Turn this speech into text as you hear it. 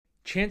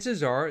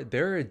chances are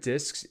there are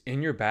discs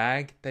in your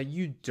bag that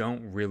you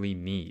don't really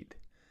need.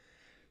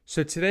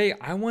 So today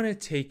I want to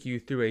take you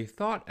through a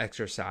thought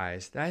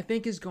exercise that I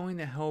think is going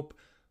to help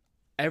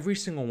every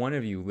single one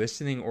of you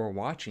listening or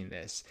watching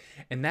this.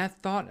 And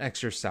that thought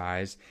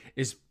exercise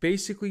is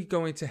basically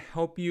going to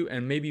help you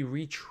and maybe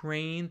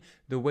retrain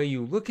the way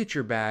you look at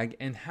your bag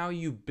and how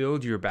you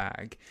build your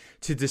bag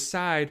to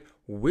decide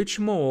which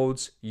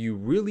molds you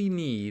really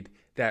need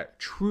that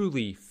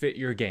truly fit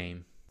your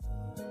game.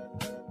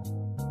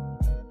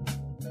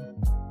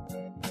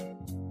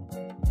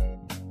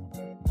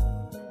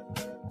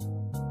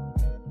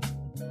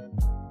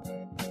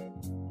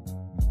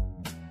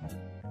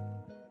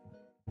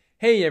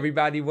 Hey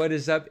everybody, what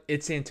is up?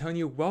 It's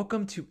Antonio.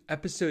 Welcome to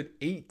episode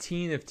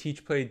 18 of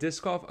Teach Play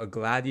Disc Golf, a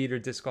Gladiator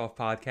Disc Golf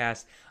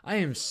podcast. I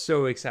am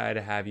so excited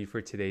to have you for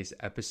today's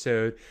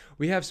episode.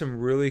 I have some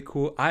really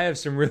cool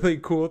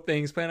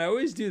things planned. I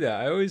always do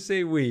that. I always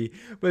say we,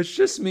 but it's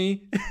just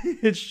me.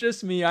 It's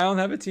just me. I don't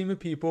have a team of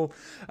people.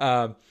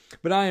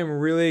 But I am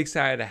really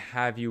excited to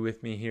have you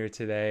with me here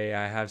today.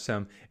 I have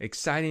some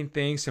exciting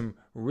things, some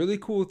really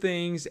cool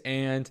things,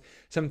 and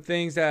some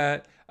things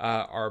that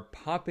are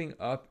popping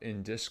up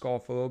in disc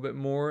golf a little bit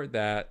more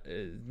that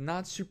is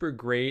not super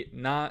great.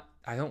 I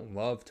don't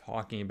love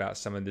talking about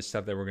some of this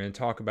stuff that we're going to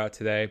talk about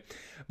today.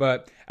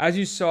 But as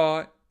you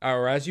saw,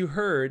 or as you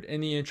heard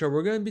in the intro,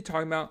 we're going to be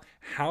talking about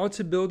how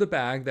to build a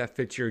bag that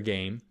fits your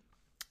game.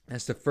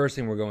 That's the first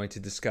thing we're going to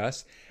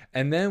discuss.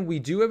 And then we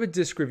do have a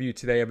disc review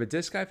today of a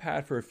disc I've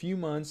had for a few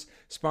months,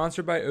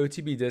 sponsored by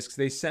OTB Discs.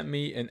 They sent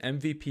me an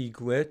MVP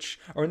glitch.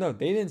 Or no,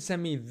 they didn't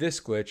send me this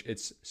glitch.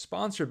 It's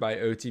sponsored by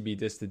OTB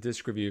Discs, the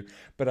disc review.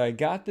 But I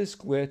got this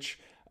glitch.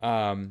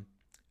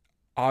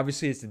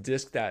 Obviously, it's a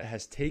disc that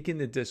has taken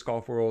the disc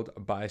golf world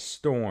by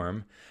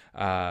storm.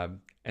 And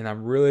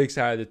I'm really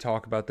excited to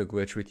talk about the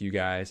glitch with you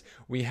guys.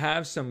 We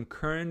have some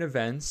current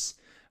events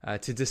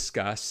to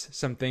discuss,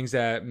 some things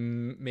that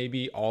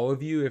maybe all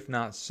of you, if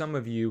not some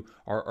of you,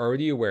 are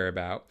already aware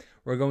about.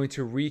 We're going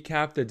to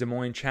recap the Des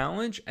Moines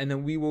Challenge, and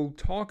then we will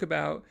talk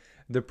about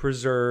the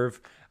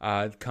Preserve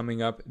coming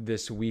up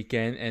this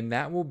weekend, and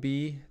that will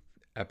be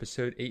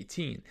episode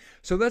 18.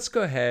 So let's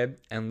go ahead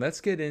and let's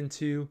get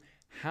into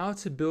how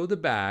to build a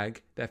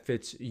bag that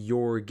fits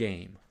your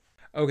game.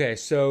 Okay,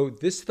 so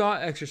this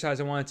thought exercise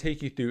I want to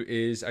take you through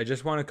is, I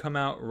just want to come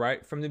out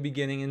right from the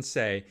beginning and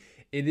say,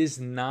 it is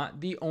not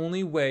the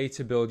only way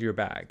to build your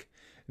bag.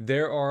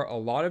 There are a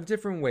lot of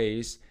different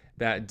ways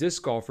that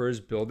disc golfers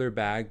build their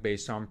bag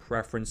based on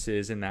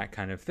preferences and that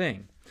kind of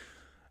thing.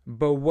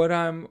 But what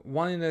I'm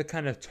wanting to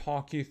kind of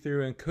talk you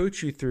through and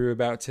coach you through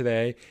about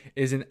today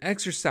is an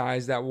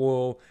exercise that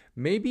will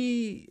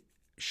maybe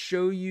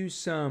show you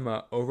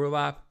some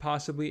overlap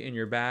possibly in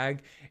your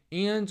bag,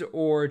 and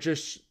or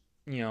just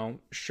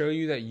show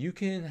you that you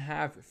can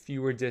have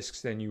fewer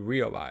discs than you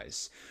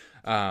realize.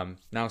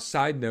 Now,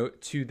 side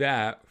note to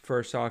that,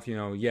 first off,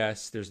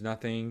 yes, this is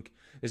not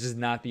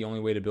the only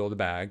way to build a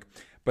bag,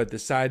 but the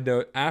side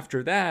note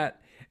after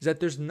that is that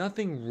there's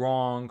nothing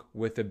wrong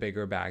with a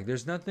bigger bag.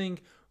 There's nothing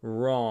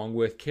wrong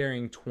with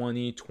carrying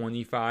 20,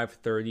 25,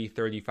 30,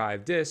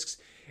 35 discs.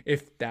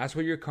 If that's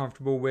what you're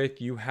comfortable with,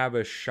 you have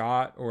a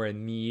shot or a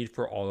need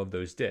for all of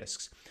those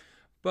discs.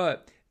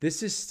 But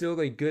this is still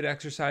a good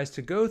exercise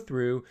to go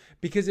through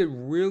because it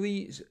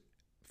really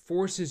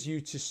forces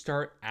you to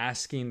start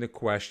asking the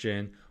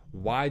question,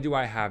 why do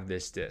I have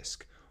this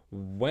disc?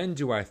 When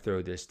do I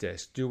throw this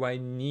disc? Do I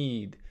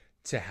need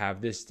to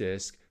have this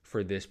disc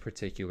for this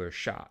particular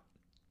shot?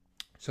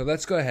 So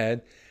let's go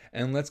ahead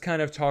and let's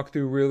kind of talk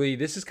through really,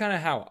 this is kind of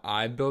how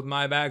I build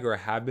my bag, or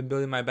have been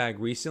building my bag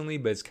recently,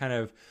 but it's kind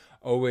of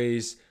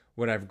always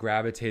what I've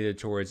gravitated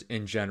towards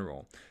in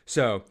general.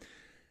 So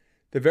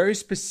the very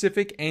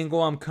specific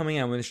angle I'm coming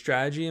at with a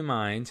strategy in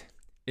mind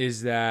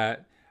is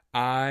that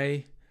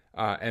I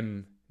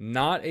am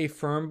not a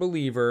firm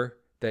believer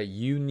that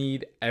you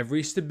need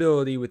every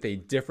stability with a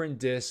different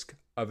disc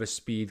of a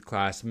speed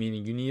class,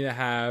 meaning you need to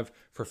have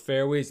for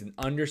fairways an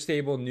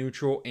understable,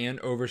 neutral, and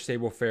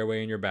overstable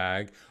fairway in your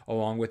bag,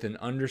 along with an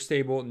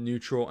understable,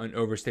 neutral, and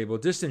overstable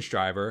distance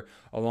driver,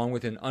 along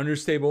with an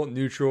understable,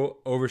 neutral,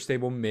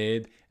 overstable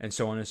mid, and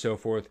so on and so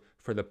forth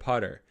for the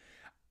putter.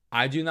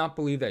 I do not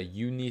believe that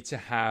you need to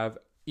have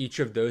each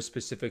of those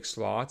specific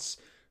slots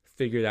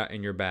figured out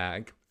in your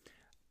bag.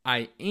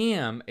 I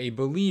am a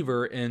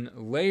believer in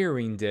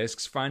layering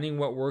discs, finding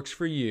what works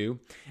for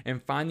you,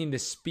 and finding the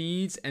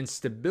speeds and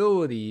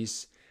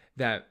stabilities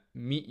that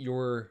meet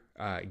your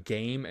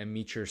game and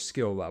meet your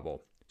skill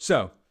level.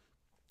 So,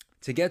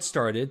 to get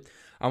started,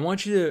 I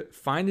want you to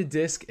find a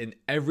disc in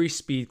every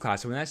speed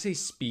class. So when I say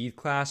speed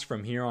class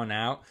from here on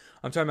out,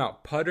 I'm talking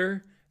about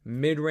putter,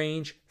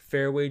 mid-range,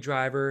 fairway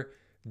driver,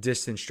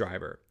 distance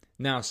driver.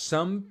 Now,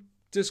 some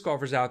disc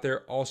golfers out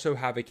there also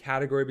have a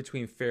category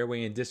between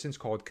fairway and distance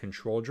called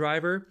control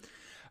driver.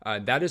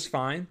 That is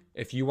fine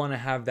if you want to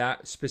have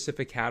that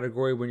specific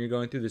category when you're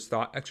going through this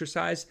thought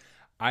exercise.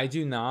 I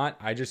do not.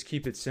 I just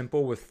keep it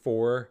simple with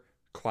 4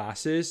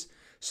 classes.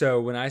 So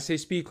when I say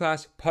speed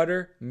class,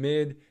 putter,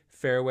 mid,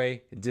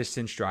 fairway,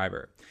 distance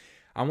driver.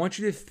 I want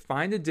you to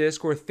find a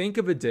disc or think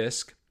of a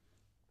disc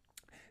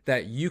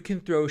that you can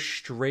throw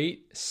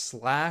straight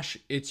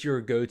 / it's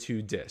your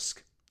go-to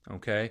disc.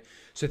 Okay?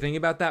 So think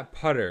about that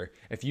putter.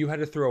 If you had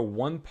to throw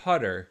one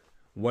putter,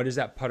 what is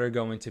that putter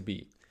going to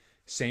be?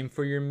 Same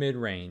for your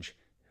mid-range,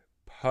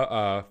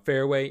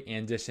 fairway,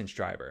 and distance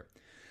driver.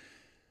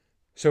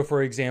 So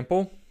for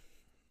example,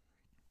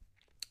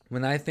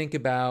 when I think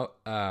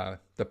about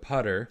the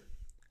putter,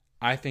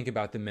 I think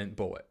about the Mint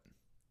Bullet.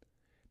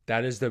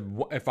 That is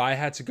if I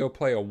had to go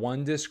play a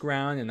one disc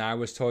round and I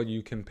was told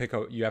you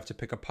have to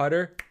pick a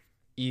putter,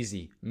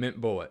 easy,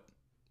 Mint Bullet.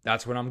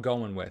 That's what I'm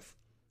going with.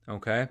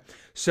 Okay?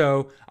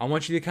 So I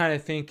want you to kind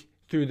of think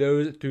through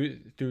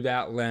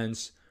that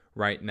lens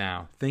right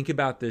now. Think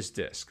about this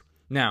disc.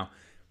 Now,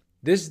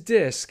 this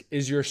disc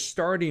is your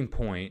starting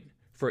point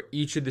for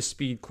each of the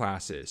speed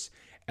classes.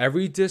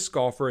 Every disc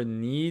golfer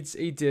needs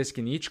a disc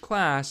in each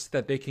class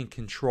that they can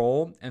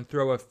control and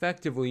throw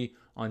effectively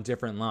on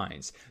different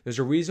lines. There's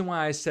a reason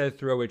why I said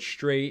throw it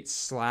straight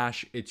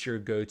 / it's your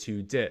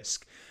go-to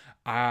disc.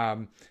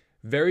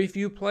 Very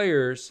few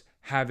players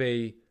have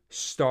a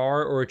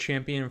Star or a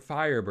Champion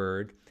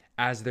Firebird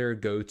as their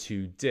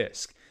go-to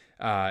disc.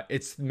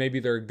 It's maybe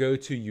their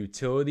go-to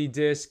utility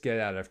disc, get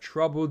out of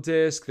trouble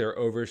disc, their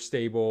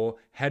overstable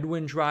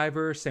headwind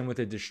driver, same with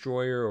a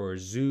Destroyer or a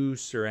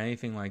Zeus or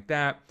anything like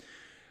that.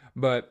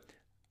 But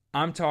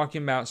I'm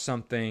talking about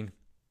something,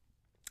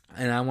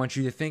 and I want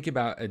you to think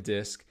about a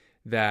disc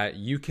that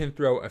you can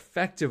throw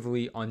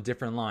effectively on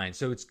different lines.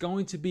 So it's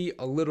going to be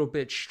a little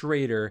bit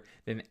straighter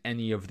than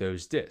any of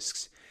those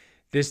discs.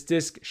 This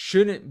disc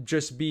shouldn't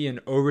just be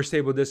an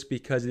overstable disc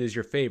because it is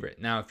your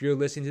favorite. Now, if you're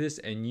listening to this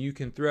and you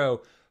can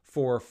throw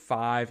 4 or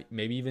 5,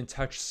 maybe even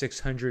touch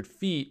 600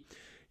 feet,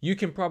 you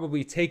can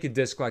probably take a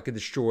disc like a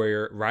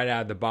Destroyer right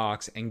out of the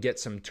box and get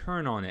some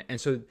turn on it.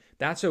 And so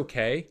that's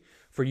okay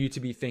for you to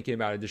be thinking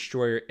about a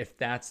Destroyer if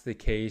that's the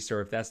case or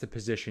if that's the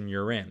position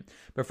you're in.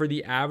 But for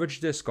the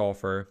average disc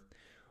golfer,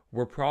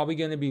 we're probably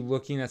going to be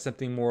looking at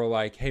something more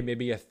like, hey,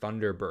 maybe a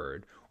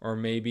Thunderbird, or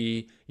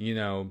maybe,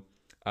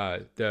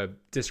 the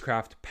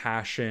Discraft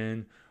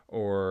Passion,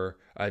 or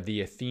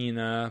the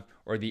Athena,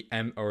 or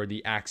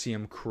the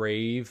Axiom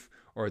Crave,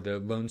 or the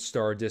Lone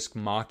Star Disc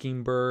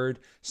Mockingbird,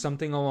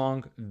 something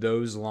along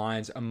those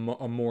lines, a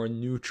more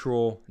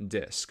neutral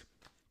disc.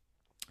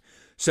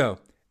 So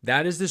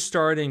that is the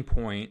starting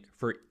point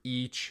for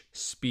each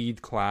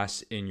speed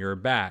class in your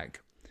bag.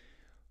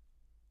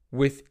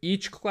 With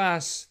each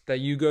class that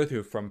you go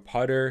through, from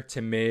putter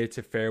to mid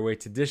to fairway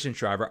to distance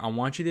driver, I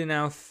want you to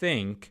now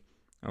think,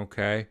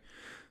 okay,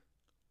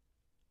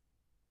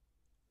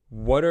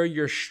 what are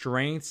your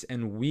strengths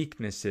and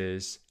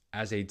weaknesses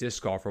as a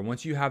disc golfer?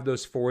 Once you have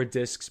those 4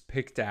 discs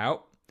picked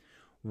out,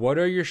 what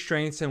are your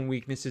strengths and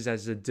weaknesses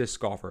as a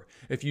disc golfer?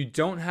 If you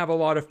don't have a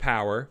lot of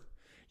power,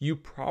 you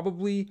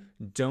probably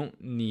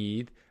don't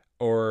need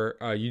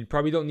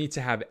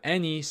to have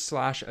any /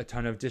 a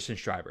ton of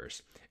distance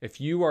drivers. If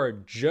you are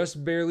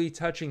just barely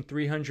touching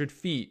 300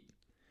 feet,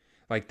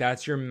 like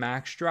that's your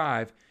max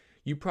drive,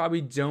 you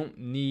probably don't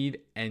need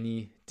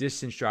any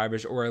distance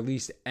drivers, or at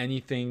least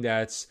anything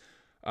that's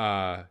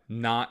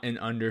not an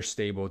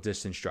understable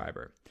distance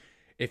driver.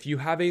 If you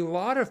have a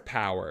lot of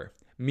power,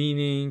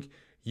 meaning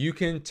you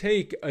can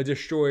take a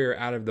Destroyer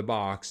out of the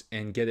box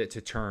and get it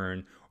to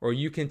turn, or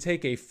you can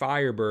take a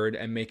Firebird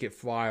and make it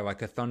fly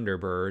like a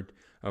Thunderbird,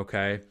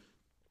 okay?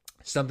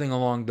 Something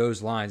along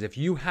those lines. If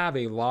you have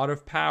a lot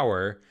of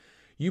power,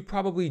 you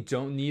probably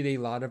don't need a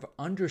lot of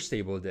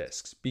understable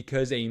discs,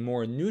 because a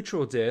more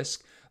neutral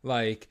disc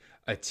like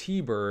a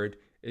T-Bird,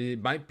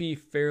 it might be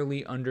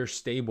fairly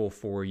understable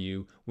for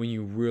you when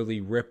you really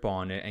rip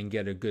on it and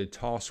get a good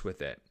toss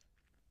with it.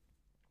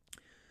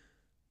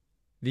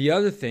 The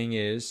other thing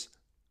is,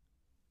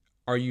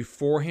 are you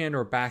forehand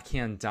or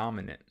backhand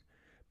dominant?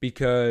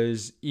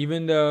 Because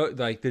even though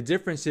the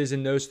differences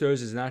in those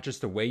throws is not just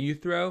the way you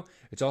throw,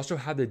 it's also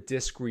how the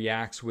disc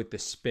reacts with the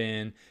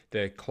spin,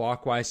 the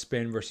clockwise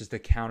spin versus the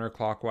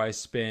counterclockwise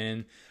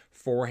spin.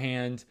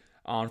 Forehand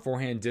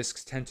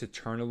discs tend to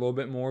turn a little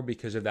bit more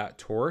because of that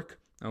torque.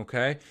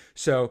 Okay,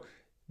 so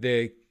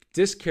the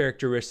disc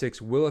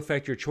characteristics will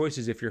affect your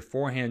choices if you're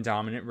forehand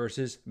dominant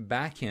versus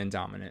backhand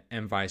dominant,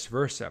 and vice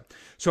versa.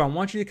 So I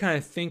want you to kind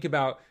of think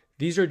about,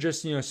 these are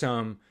just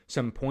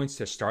some points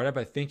to start at,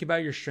 but think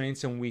about your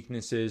strengths and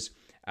weaknesses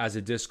as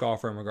a disc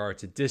golfer in regard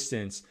to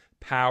distance,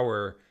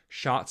 power,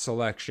 shot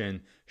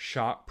selection,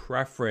 shot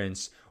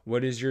preference.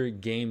 What is your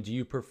game? Do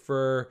you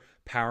prefer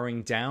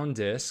powering down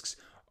discs?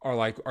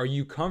 Or are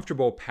you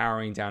comfortable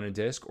powering down a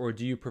disc, or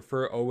do you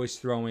prefer always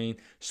throwing,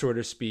 so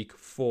to speak,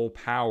 full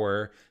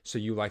power, so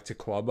you like to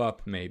club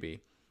up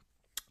maybe?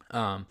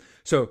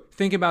 So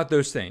think about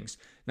those things.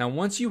 Now,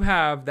 once you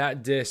have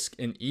that disc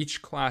in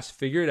each class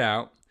figured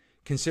out,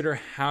 consider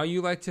how you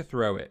like to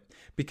throw it,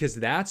 because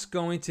that's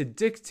going to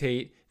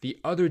dictate the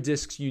other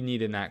discs you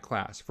need in that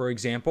class. For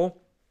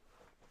example,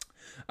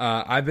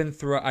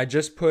 I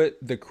just put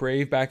the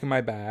Crave back in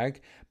my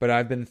bag, but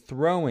I've been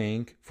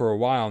throwing for a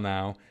while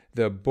now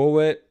the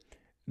Bullet,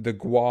 the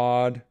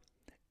Guad,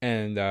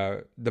 and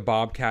the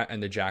Bobcat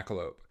and the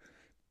Jackalope.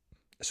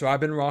 So I've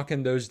been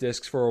rocking those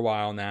discs for a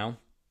while now,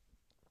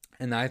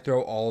 and I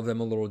throw all of them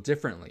a little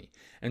differently.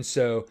 And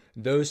so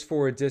those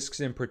 4 discs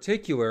in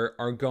particular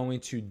are going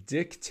to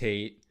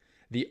dictate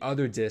the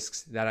other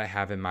discs that I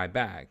have in my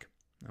bag.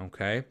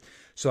 Okay,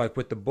 so like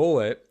with the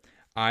Bullet,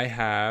 I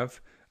have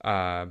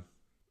that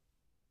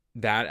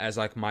as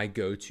like my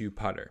go-to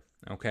putter.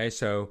 Okay,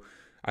 so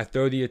I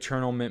throw the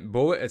Eternal Mint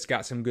Bullet. It's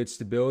got some good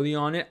stability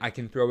on it. I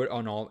can throw it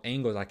on all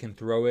angles. I can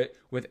throw it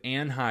with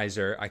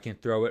anhyzer. I can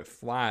throw it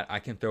flat. I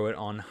can throw it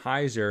on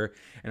hyzer,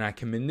 and I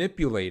can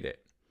manipulate it.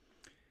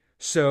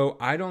 So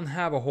I don't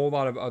have a whole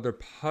lot of other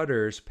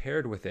putters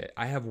paired with it.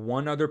 I have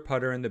one other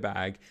putter in the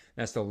bag.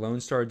 That's the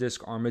Lone Star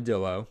Disc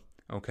Armadillo.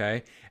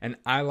 Okay, and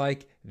I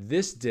like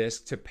this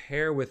disc to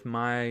pair with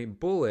my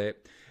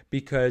Bullet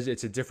because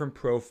it's a different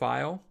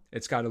profile.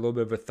 It's got a little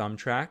bit of a thumb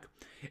track.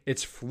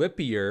 It's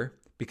flippier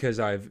because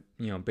I've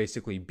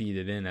basically beat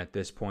it in at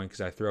this point because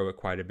I throw it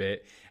quite a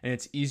bit, and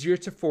it's easier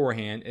to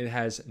forehand. It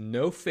has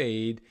no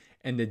fade,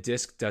 and the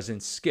disc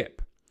doesn't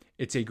skip.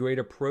 It's a great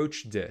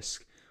approach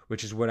disc,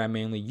 which is what I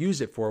mainly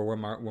use it for,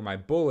 where my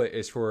Bullet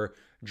is for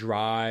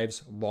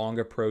drives, long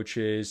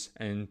approaches,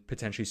 and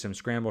potentially some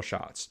scramble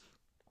shots.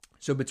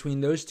 So between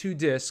those 2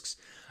 discs,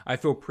 I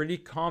feel pretty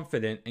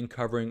confident in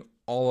covering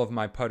all of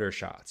my putter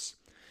shots.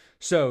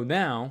 So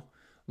now,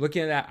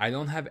 looking at that, I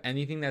don't have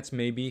anything that's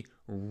maybe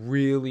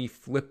really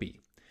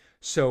flippy.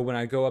 So when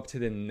I go up to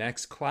the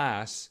next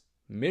class,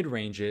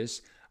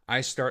 mid-ranges,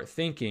 I start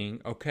thinking,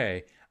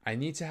 okay, I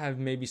need to have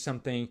maybe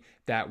something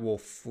that will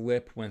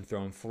flip when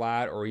thrown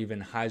flat, or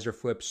even hyzer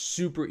flip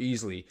super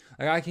easily.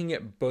 Like I can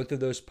get both of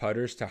those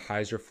putters to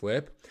hyzer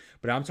flip,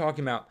 but I'm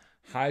talking about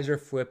hyzer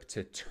flip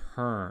to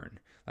turn.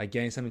 Like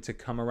getting something to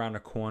come around a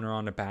corner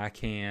on the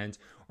backhand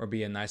or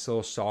be a nice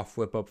little soft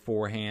flip up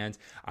forehand.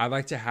 I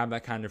like to have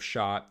that kind of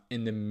shot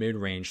in the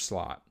mid-range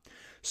slot.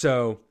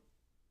 So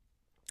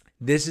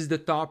this is the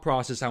thought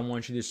process I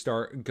want you to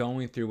start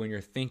going through when you're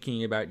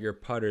thinking about your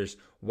putters.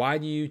 Why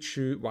did you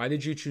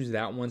choose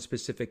that one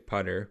specific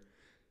putter?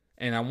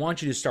 And I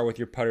want you to start with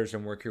your putters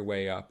and work your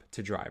way up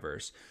to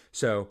drivers.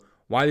 So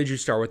why did you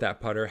start with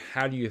that putter?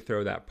 How do you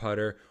throw that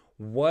putter?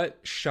 What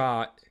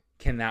shot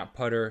can that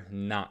putter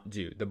not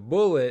do? The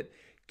Bullet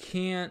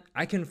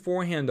I can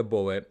forehand the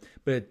Bullet,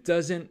 but it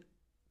doesn't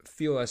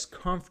feel as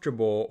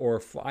comfortable or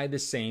fly the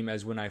same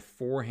as when I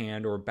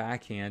forehand or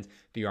backhand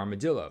the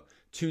Armadillo.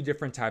 2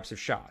 different types of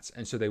shots,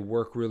 and so they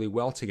work really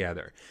well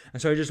together.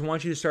 And so I just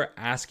want you to start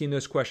asking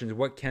those questions.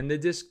 What can the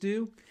disc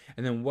do?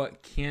 And then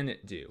what can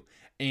it do?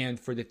 And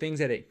for the things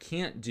that it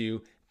can't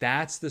do,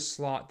 that's the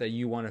slot that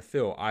you want to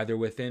fill, either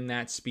within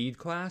that speed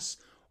class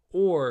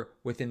or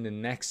within the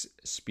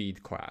next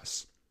speed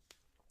class.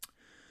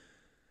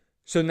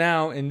 So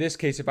now, in this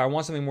case, if I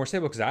want something more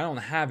stable, because I don't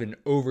have an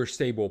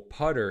overstable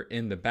putter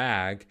in the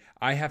bag,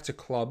 I have to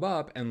club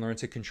up and learn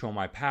to control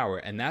my power.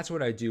 And that's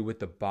what I do with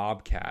the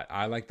Bobcat.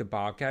 I like the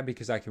Bobcat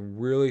because I can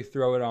really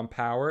throw it on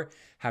power,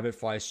 have it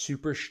fly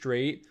super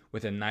straight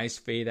with a nice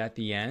fade at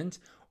the end,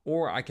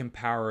 or I can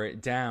power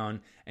it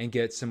down and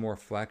get some more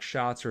flex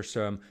shots or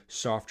some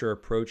softer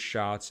approach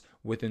shots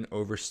with an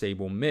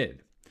overstable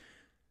mid.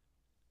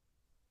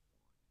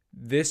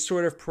 This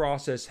sort of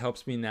process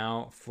helps me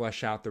now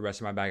flesh out the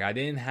rest of my bag. I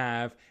didn't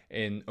have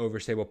an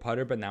overstable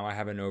putter, but now I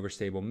have an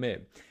overstable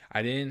mid.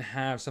 I didn't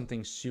have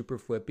something super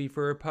flippy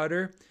for a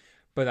putter,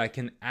 but I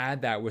can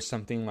add that with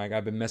something like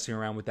I've been messing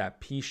around with that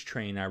Peace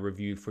Train I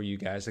reviewed for you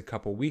guys a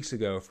couple weeks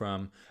ago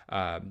from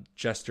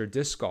Jester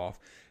Disc Golf.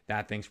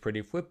 That thing's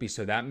pretty flippy,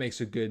 so that makes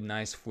a good,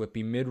 nice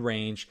flippy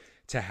mid-range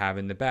to have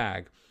in the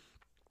bag.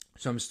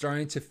 So I'm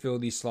starting to fill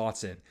these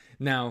slots in.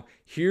 Now,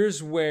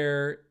 here's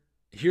why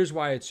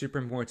it's super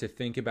important to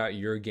think about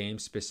your game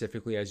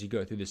specifically as you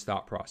go through this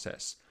thought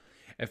process.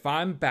 If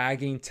I'm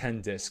bagging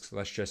 10 discs,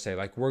 let's just say,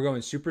 like we're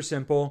going super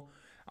simple,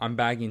 I'm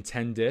bagging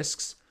 10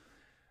 discs.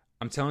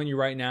 I'm telling you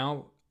right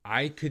now,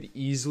 I could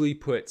easily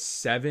put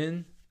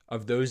 7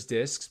 of those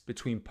discs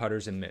between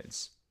putters and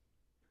mids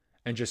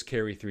and just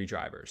carry 3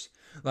 drivers.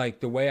 Like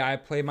the way I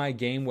play my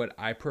game, what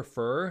I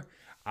prefer,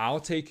 I'll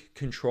take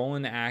control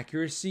and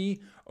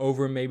accuracy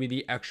over maybe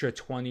the extra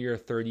 20 or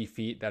 30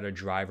 feet that a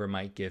driver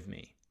might give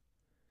me.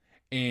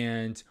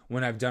 And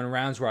when I've done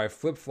rounds where I've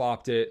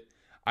flip-flopped it,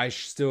 I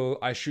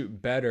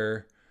shoot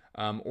better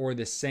or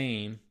the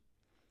same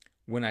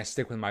when I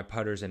stick with my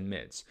putters and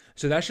mids.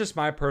 So that's just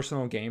my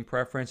personal game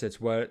preference.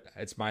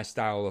 It's my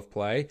style of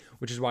play,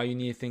 which is why you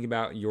need to think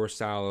about your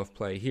style of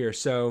play here.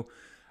 So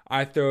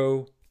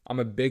I'm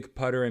a big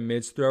putter and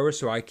mids thrower,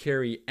 so I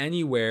carry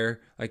anywhere,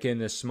 like in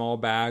this small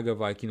bag of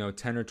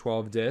 10 or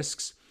 12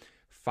 discs,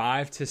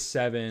 5 to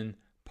 7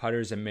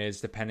 putters and mids,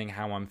 depending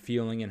how I'm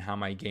feeling and how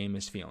my game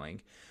is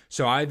feeling.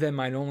 So I then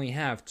might only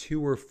have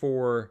 2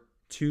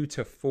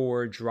 to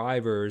 4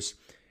 drivers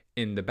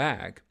in the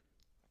bag.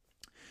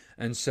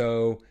 And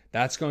so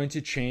that's going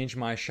to change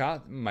my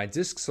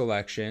disc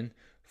selection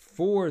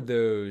for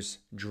those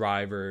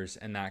drivers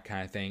and that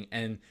kind of thing.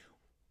 And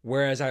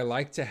whereas I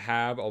like to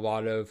have a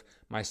lot of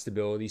my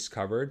stabilities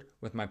covered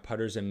with my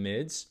putters and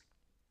mids,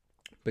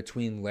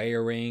 between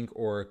layering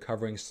or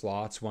covering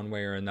slots one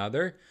way or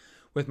another.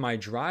 With my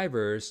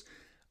drivers,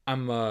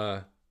 I'm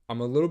a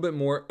little bit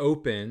more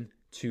open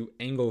to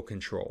angle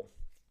control.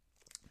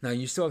 Now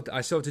I still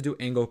have to do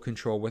angle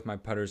control with my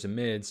putters and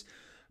mids,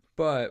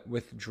 but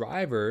with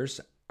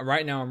drivers,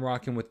 right now I'm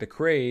rocking with the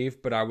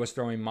Crave, but I was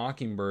throwing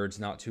Mockingbirds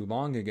not too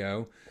long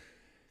ago.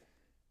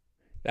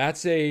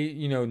 That's a,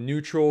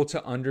 neutral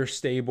to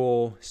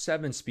understable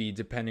 7-speed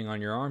depending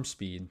on your arm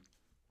speed.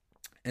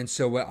 And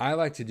so what I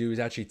like to do is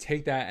actually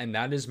take that, and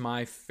that is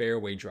my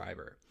fairway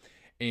driver.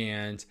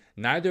 And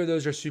neither of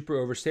those are super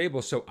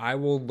overstable, so I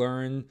will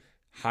learn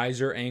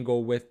hyzer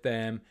angle with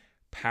them,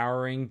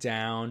 powering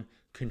down,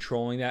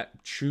 controlling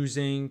that,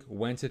 choosing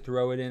when to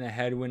throw it in a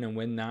headwind and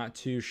when not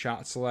to,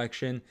 shot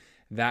selection,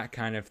 that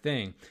kind of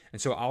thing.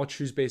 And so I'll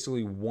choose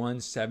basically one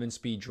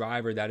 7-speed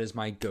driver. That is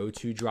my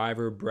go-to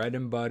driver, bread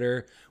and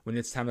butter. When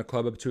it's time to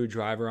club up to a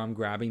driver, I'm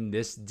grabbing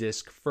this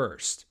disc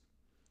first.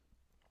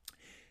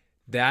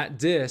 That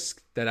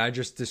disc that I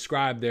just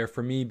described there,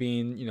 for me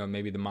being,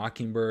 maybe the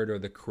Mockingbird or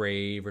the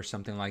Crave or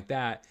something like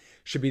that,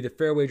 should be the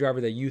fairway driver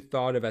that you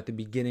thought of at the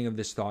beginning of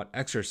this thought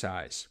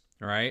exercise,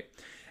 all right?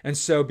 And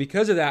so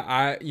because of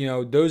that,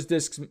 those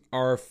discs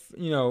are,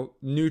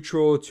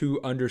 neutral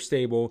to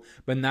understable,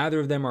 but neither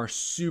of them are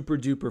super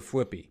duper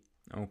flippy,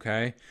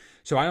 okay?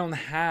 So I don't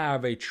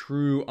have a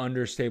true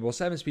understable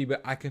 7-speed,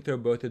 but I can throw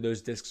both of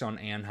those discs on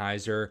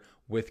Anheuser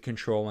with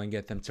control and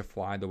get them to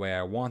fly the way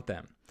I want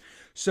them.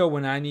 So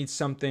when I need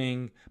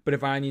something, but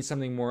if I need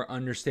something more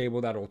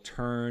understable that'll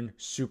turn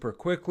super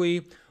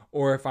quickly,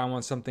 or if I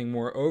want something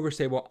more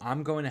overstable,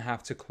 I'm going to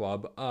have to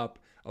club up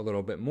a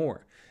little bit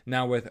more.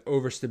 Now with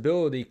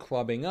overstability,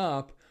 clubbing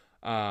up,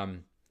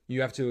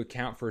 you have to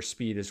account for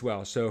speed as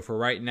well. So for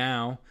right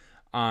now,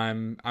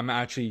 I'm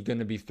actually going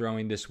to be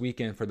throwing this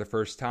weekend for the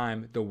first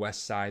time the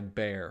West Side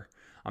Bear.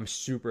 I'm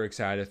super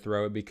excited to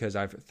throw it because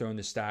I've thrown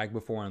the Stag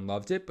before and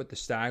loved it, but the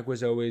Stag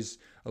was always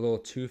a little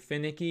too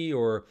finicky,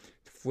 or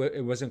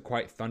it wasn't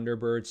quite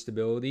Thunderbird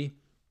stability.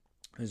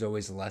 It was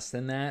always less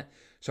than that.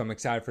 So I'm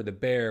excited for the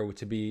Bear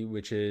which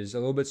is a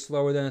little bit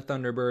slower than a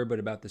Thunderbird, but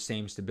about the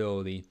same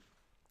stability.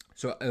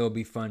 So it'll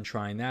be fun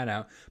trying that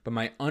out. But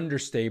my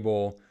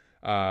understable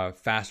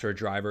faster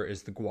driver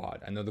is the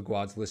Guad. I know the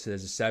Guad's listed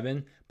as a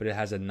 7, but it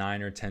has a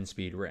 9 or 10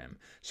 speed rim.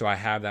 So I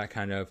have that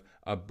kind of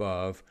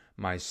above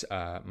my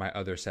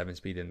other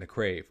 7-speed in the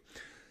Crave.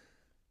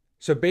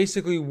 So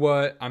basically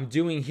what I'm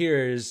doing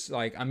here is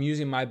I'm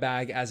using my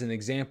bag as an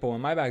example,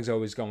 and my bag's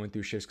always going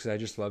through shifts because I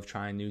just love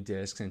trying new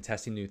discs and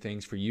testing new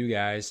things for you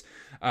guys.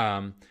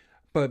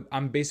 But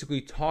I'm basically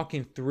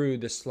talking through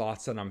the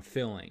slots that I'm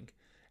filling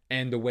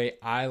and the way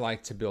I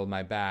like to build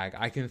my bag.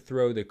 I can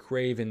throw the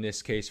Crave, in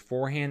this case,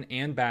 forehand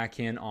and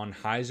backhand on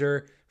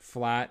hyzer,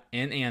 flat,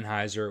 and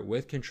anhyzer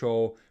with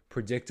control,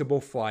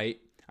 predictable flight.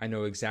 I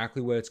know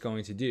exactly what it's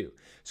going to do.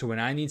 So when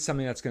I need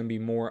something that's going to be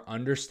more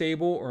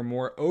understable or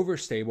more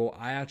overstable,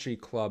 I actually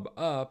club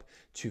up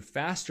to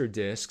faster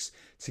discs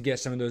to get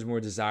some of those more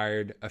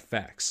desired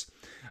effects.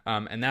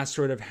 And that's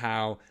sort of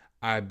how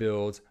I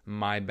build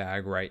my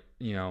bag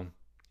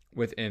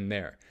within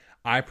there.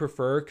 I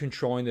prefer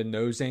controlling the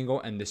nose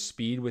angle and the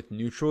speed with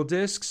neutral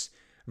discs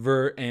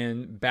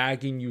and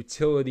bagging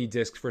utility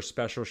discs for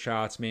special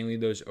shots, mainly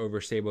those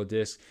overstable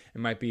discs.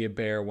 It might be a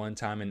Bear one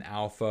time, an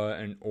Alpha,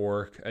 an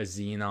Orc, a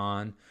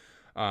Xenon,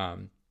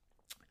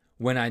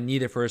 when I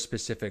need it for a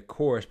specific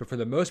course. But for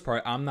the most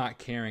part, I'm not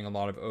carrying a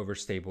lot of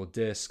overstable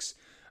discs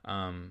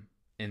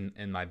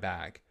in my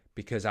bag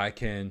because I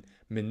can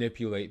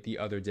manipulate the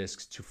other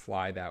discs to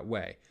fly that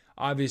way.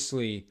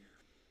 Obviously,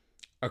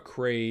 a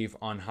Crave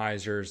on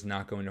hyzer is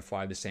not going to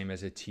fly the same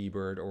as a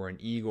T-Bird or an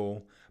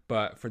Eagle,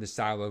 but for the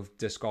style of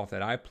disc golf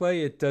that I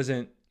play, it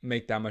doesn't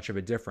make that much of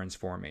a difference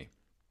for me.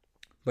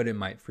 But it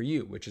might for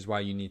you, which is why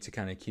you need to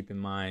kind of keep in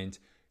mind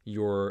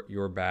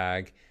your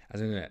bag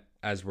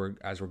as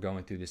we're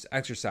going through this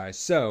exercise.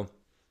 So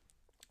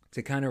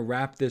to kind of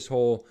wrap this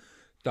whole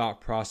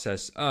thought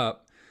process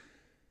up,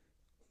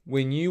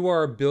 when you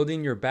are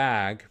building your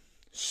bag,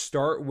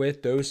 start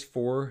with those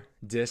 4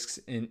 discs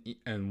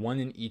and one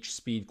in each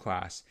speed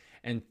class,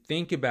 and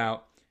think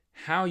about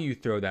how you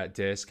throw that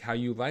disc, how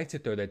you like to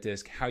throw that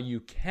disc, how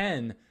you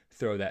can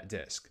throw that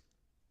disc.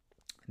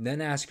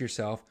 Then ask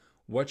yourself,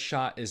 what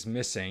shot is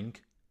missing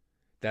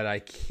that I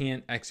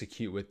can't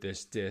execute with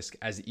this disc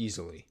as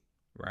easily,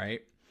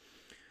 right?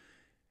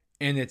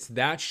 And it's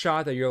that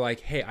shot that you're like,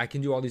 hey, I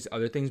can do all these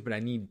other things, but I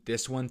need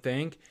this one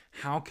thing.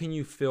 How can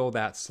you fill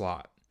that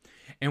slot?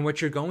 And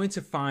what you're going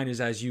to find is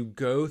as you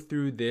go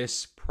through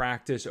this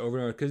practice over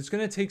and over, because it's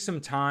going to take some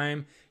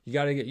time, you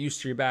got to get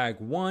used to your bag.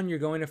 One, you're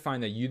going to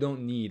find that you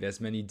don't need as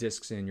many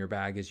discs in your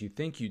bag as you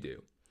think you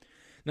do.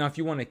 Now, if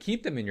you want to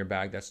keep them in your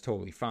bag, that's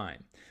totally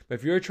fine. But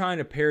if you're trying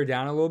to pare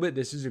down a little bit,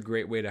 this is a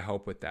great way to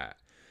help with that.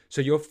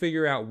 So you'll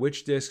figure out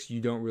which discs you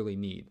don't really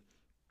need.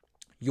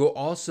 You'll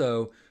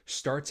also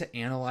start to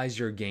analyze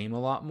your game a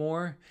lot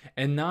more,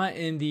 and not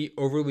in the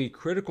overly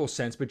critical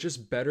sense, but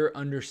just better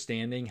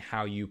understanding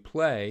how you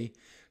play,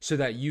 so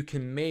that you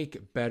can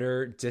make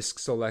better disc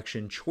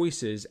selection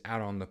choices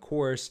out on the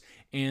course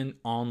and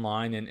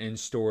online and in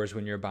stores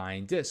when you're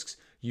buying discs.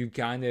 You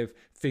kind of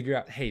figure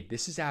out, hey,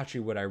 this is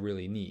actually what I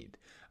really need.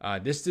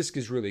 This disc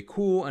is really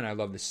cool and I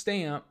love the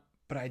stamp,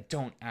 but I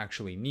don't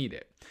actually need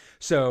it.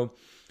 So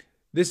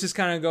this is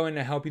kind of going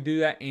to help you do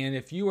that. And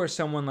if you are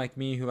someone like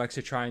me who likes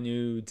to try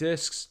new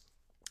discs,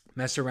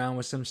 mess around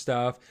with some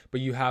stuff,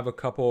 but you have a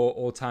couple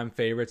old-time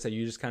favorites that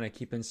you just kind of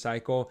keep in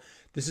cycle,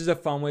 this is a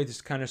fun way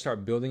to kind of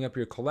start building up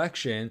your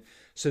collection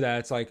so that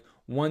it's like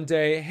one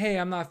day, hey,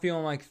 I'm not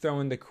feeling like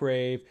throwing the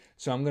Crave,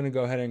 so I'm going to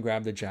go ahead and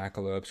grab the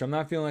Jackalope. So I'm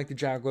not feeling like the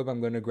Jackalope,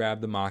 I'm going to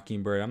grab the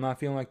Mockingbird. I'm not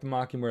feeling like the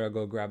Mockingbird, I'll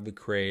go grab the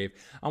Crave.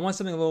 I want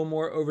something a little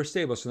more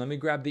overstable, so let me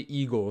grab the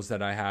Eagles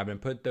that I have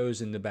and put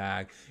those in the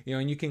bag.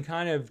 And you can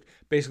kind of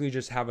basically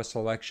just have a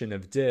selection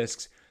of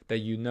discs that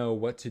you know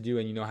what to do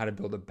and you know how to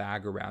build a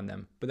bag around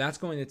them. But that's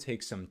going to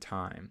take some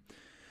time.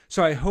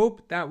 So I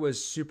hope that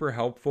was super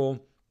helpful.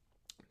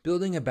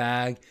 Building a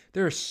bag,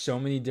 there are so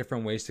many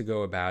different ways to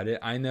go about it.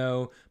 I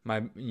know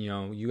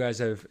you guys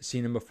have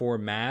seen him before,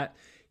 Matt.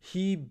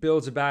 He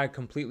builds a bag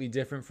completely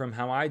different from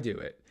how I do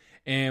it.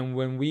 And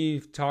when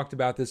we've talked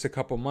about this a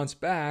couple months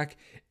back,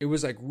 it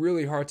was like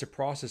really hard to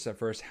process at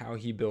first how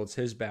he builds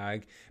his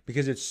bag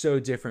because it's so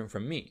different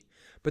from me.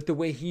 But the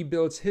way he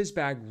builds his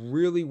bag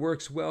really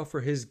works well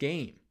for his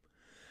game.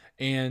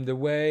 And the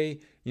way,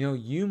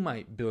 you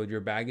might build your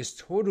bag is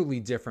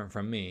totally different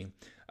from me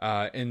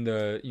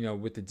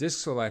with the disc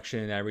selection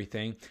and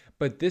everything.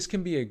 But this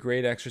can be a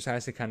great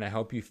exercise to kind of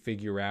help you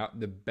figure out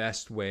the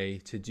best way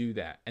to do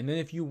that. And then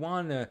if you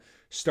want to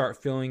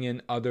start filling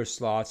in other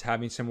slots,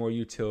 having some more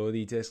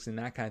utility discs and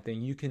that kind of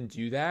thing, you can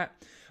do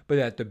that. But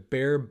at the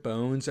bare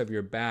bones of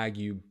your bag,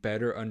 you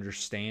better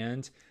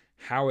understand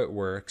how it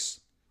works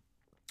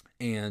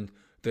and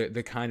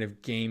the kind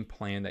of game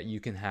plan that you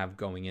can have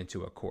going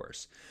into a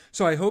course.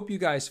 So I hope you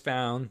guys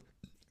found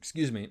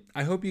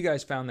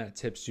that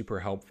tip super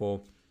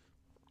helpful.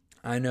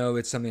 I know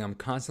it's something I'm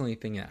constantly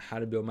thinking how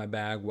to build my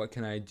bag. What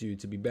can I do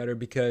to be better?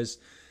 Because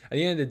at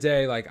the end of the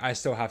day, I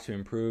still have to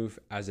improve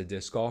as a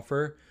disc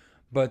golfer,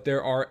 but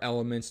there are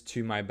elements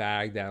to my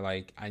bag that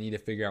I need to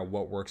figure out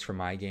what works for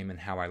my game and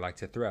how I like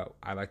to throw.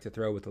 I like to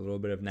throw with a little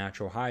bit of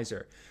natural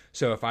hyzer.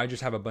 So if I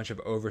just have a bunch of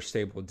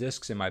overstable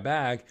discs in my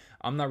bag,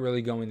 I'm not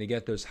really going to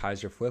get those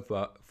hyzer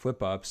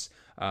flip ups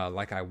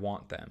like I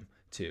want them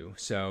to.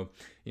 So,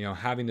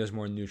 having those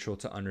more neutral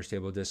to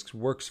understable discs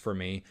works for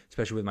me,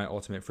 especially with my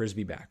ultimate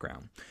frisbee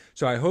background.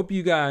 So I hope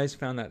you guys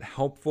found that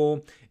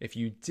helpful. If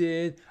you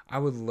did, I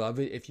would love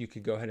it if you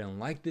could go ahead and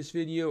like this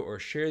video or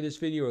share this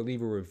video or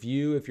leave a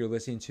review if you're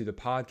listening to the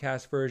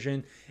podcast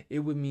version. It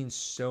would mean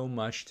so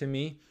much to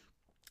me.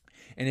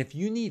 And if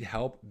you need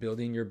help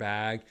building your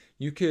bag,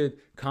 you could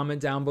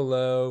comment down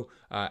below,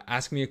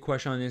 ask me a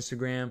question on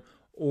Instagram,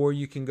 or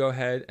you can go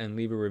ahead and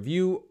leave a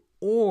review.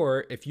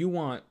 Or if you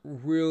want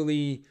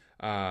really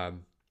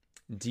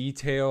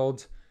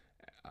detailed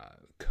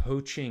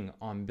coaching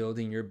on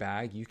building your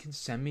bag, you can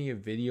send me a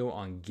video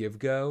on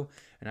GiveGo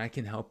and I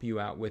can help you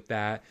out with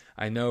that.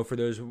 I know for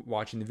those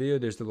watching the video,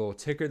 there's the little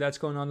ticker that's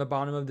going on the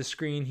bottom of the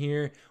screen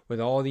here with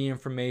all the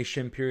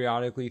information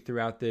periodically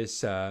throughout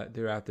this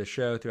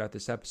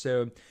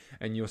episode,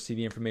 and you'll see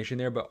the information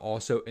there, but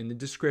also in the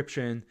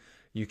description,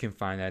 you can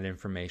find that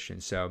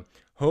information. So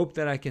hope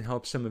that I can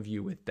help some of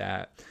you with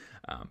that.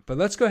 But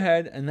let's go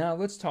ahead and now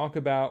let's talk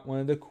about one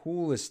of the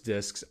coolest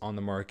discs on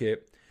the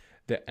market,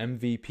 the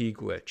MVP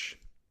Glitch.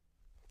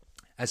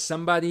 As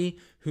somebody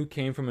who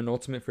came from an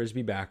ultimate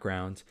frisbee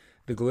background,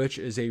 the Glitch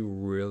is a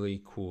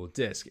really cool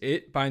disc.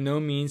 It by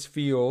no means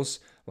feels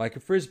like a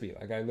frisbee.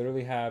 I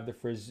literally have the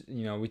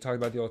frisbee. We talked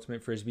about the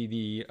ultimate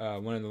frisbee,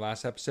 one of the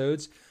last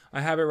episodes. I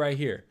have it right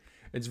here.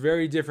 It's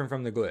very different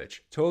from the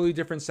Glitch. Totally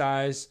different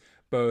size,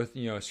 both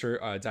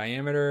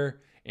diameter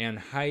and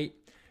height.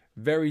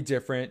 Very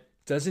different.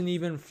 Doesn't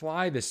even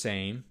fly the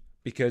same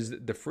because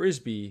the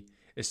frisbee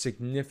is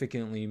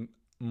significantly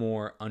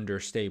more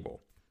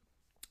understable.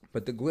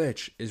 But the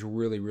Glitch is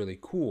really, really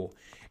cool.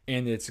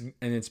 And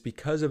it's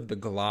because of the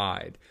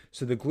glide.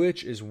 So the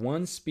Glitch is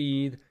 1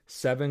 speed,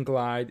 7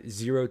 glide,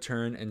 0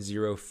 turn, and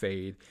 0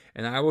 fade.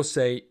 And I will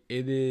say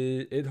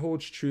it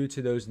holds true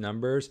to those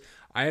numbers.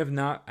 I have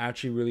not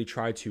actually really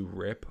tried to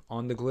rip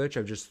on the Glitch.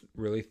 I've just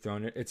really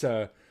thrown it. It's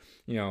a,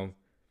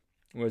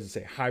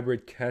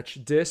 hybrid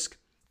catch disc.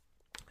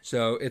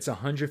 So it's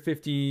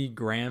 150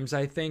 grams,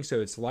 I think.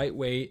 So it's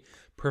lightweight,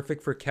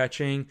 perfect for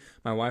catching.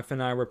 My wife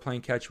and I were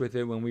playing catch with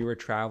it when we were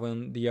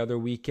traveling the other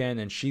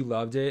weekend, and she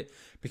loved it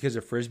because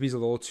the frisbee's a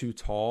little too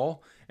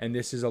tall, and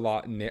this is a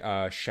lot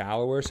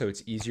shallower, so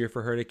it's easier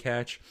for her to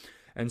catch.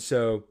 And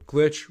so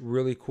Glitch,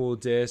 really cool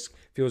disc,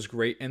 feels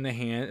great in the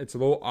hand. It's a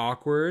little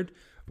awkward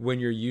when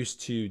you're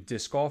used to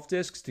disc golf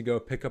discs to go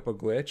pick up a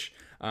Glitch,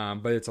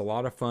 but it's a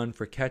lot of fun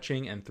for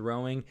catching and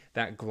throwing.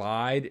 That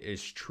glide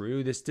is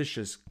true. This disc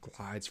just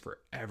glides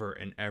forever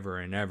and ever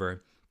and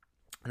ever.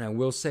 And I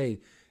will say,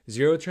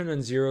 0 turn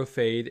and 0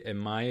 fade, in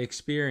my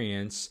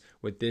experience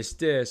with this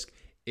disc,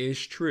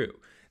 is true.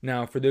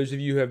 Now, for those of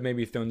you who have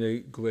maybe thrown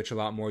the glitch a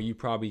lot more, you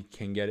probably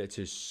can get it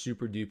to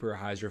super duper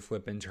hyzer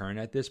flip and turn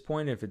at this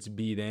point if it's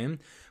beat in.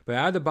 But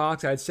out of the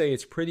box, I'd say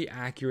it's pretty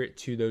accurate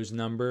to those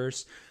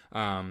numbers.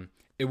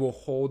 It will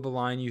hold the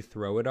line you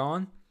throw it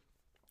on.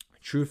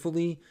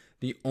 Truthfully,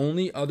 the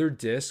only other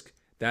disc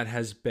that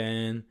has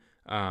been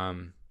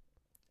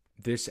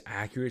this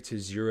accurate to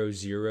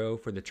 0-0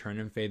 for the turn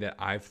and fade that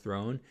I've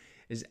thrown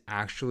is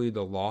actually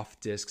the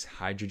Loft Discs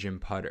Hydrogen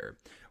Putter,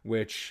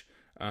 which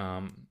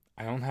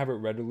I don't have it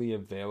readily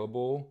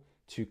available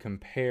to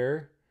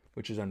compare,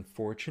 which is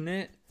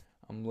unfortunate.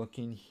 I'm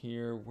looking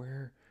here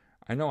where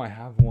I know I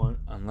have one,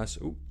 unless,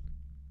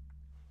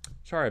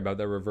 sorry about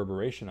that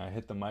reverberation. I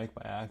hit the mic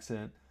by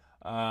accident.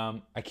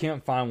 I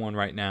can't find one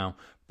right now,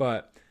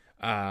 but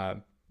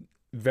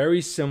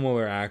very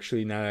similar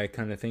actually, now that I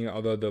kind of think,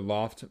 although the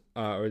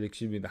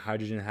the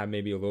Hydrogen have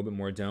maybe a little bit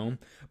more dome.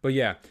 But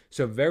yeah,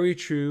 so very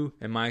true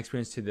in my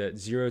experience to the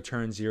 0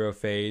 turn, 0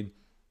 fade.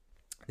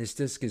 This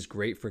disc is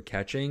great for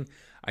catching.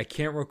 I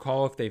can't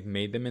recall if they've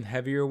made them in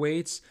heavier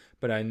weights,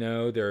 but I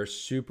know they're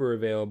super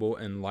available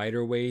in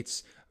lighter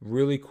weights.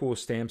 Really cool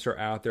stamps are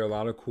out there. A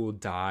lot of cool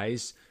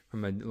dies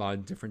from a lot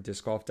of different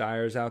disc golf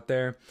dyers out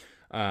there.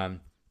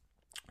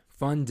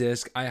 Fun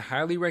disc. I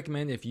highly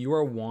recommend if you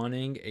are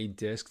wanting a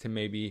disc to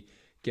maybe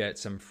get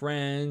some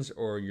friends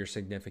or your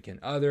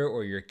significant other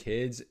or your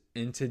kids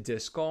into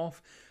disc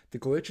golf, the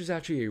glitch is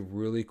actually a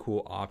really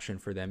cool option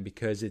for them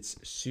because it's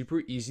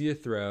super easy to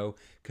throw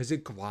because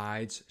it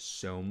glides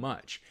so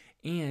much.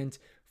 And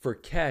for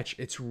catch,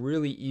 it's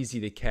really easy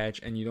to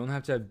catch and you don't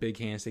have to have big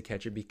hands to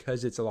catch it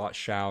because it's a lot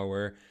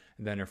shallower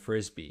than a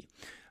Frisbee.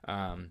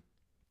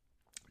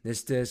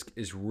 This disc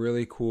is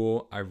really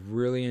cool. I've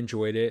really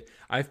enjoyed it.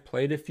 I've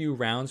played a few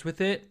rounds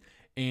with it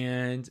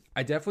and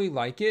I definitely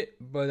like it.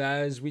 But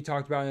as we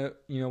talked about,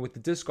 with the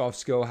disc golf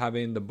skill,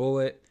 having the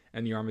bullet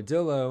and the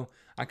armadillo,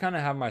 I kind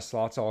of have my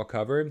slots all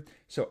covered.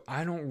 So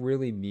I don't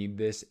really need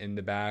this in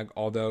the bag,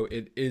 although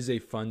it is a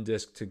fun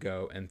disc to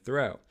go and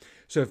throw.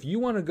 So if you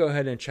want to go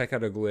ahead and check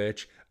out a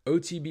glitch,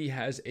 OTB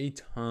has a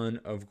ton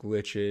of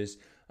glitches.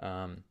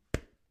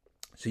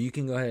 So you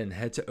can go ahead and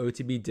head to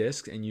OTB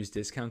Discs and use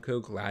discount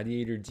code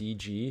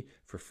GLADIATORDG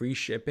for free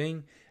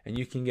shipping. And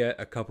you can get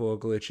a couple of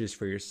glitches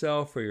for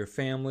yourself, for your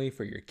family,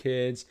 for your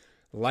kids.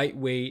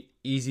 Lightweight,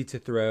 easy to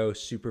throw,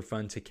 super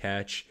fun to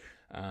catch.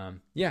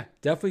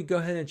 Definitely go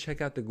ahead and check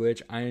out the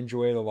glitch. I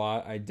enjoy it a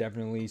lot. I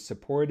definitely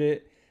support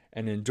it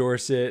and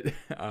endorse it.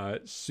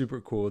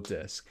 Super cool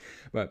disc.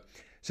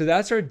 So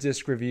that's our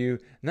disc review.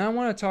 Now I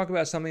want to talk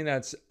about something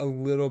that's a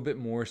little bit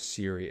more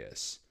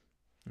serious.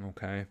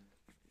 Okay.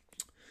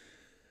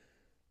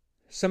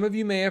 Some of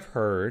you may have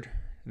heard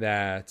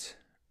that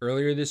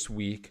earlier this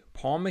week,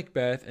 Paul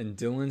McBeth and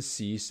Dylan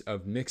Cease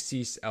of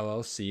McCease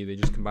LLC, they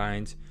just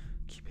combined,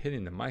 keep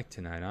hitting the mic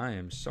tonight, I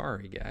am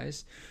sorry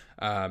guys,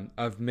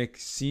 of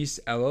McCease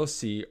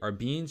LLC are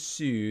being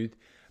sued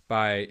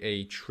by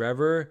a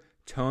Trevor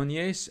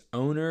Tonies,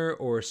 owner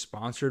or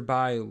sponsored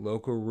by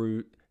Local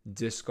Route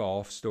Disc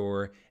Golf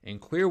Store in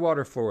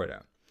Clearwater,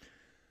 Florida.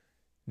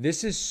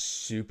 This is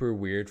super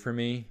weird for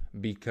me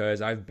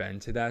because I've been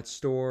to that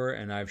store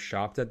and I've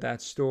shopped at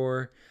that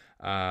store.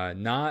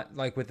 Not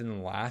like within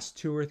the last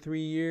 2 or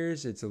 3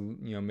 years. It's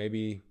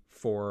maybe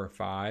 4 or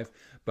 5,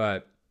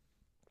 but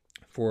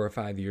 4 or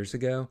 5 years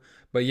ago.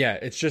 But yeah,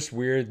 it's just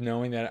weird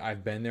knowing that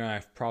I've been there and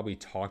I've probably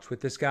talked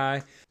with this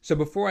guy. So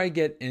before I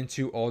get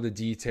into all the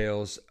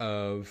details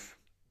of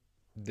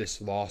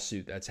this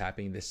lawsuit that's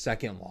happening, the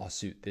second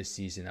lawsuit this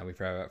season that we've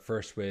heard about,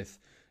 first with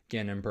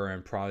Gannon Burr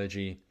and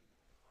Prodigy,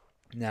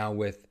 now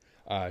with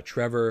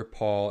Trevor,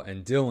 Paul,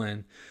 and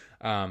Dylan.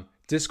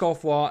 Disc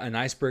Golf Law and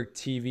Iceberg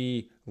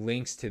TV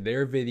links to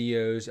their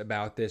videos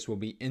about this will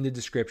be in the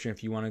description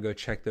if you want to go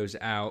check those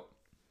out.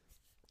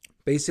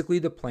 Basically,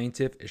 the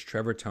plaintiff is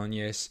Trevor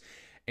Tonies,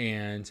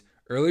 and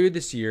earlier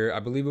this year, I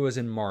believe it was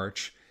in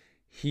March,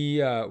 he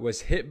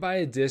was hit by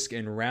a disc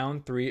in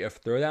round 3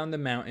 of Throwdown the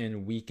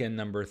Mountain weekend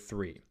number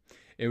 3.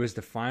 It was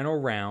the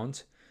final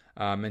round,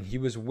 and he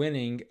was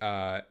winning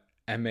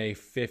MA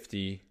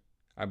 50,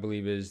 I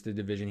believe is the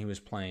division he was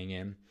playing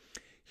in.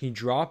 He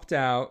dropped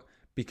out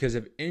because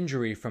of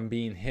injury from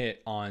being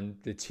hit on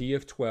the tee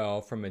of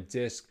 12 from a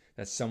disc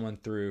that someone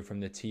threw from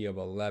the tee of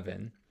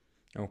 11.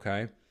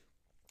 Okay.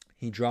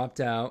 He dropped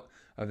out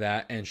of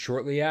that and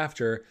shortly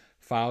after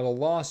filed a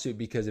lawsuit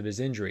because of his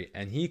injury.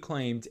 And he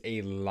claimed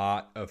a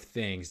lot of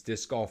things.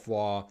 Disc Golf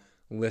Law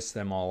lists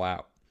them all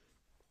out.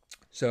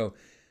 So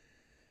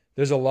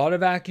there's a lot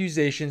of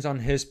accusations on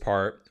his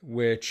part,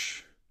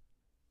 which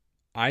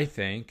I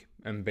think,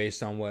 and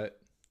based on what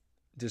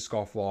Disc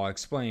Golf Law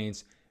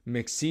explains,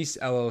 McCease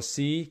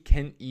LLC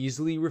can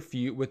easily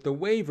refute with the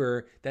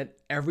waiver that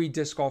every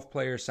disc golf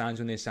player signs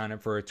when they sign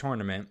up for a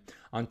tournament,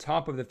 on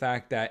top of the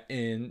fact that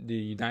in the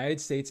United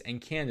States and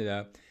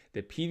Canada,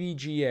 the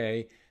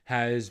PDGA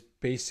has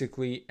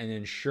basically an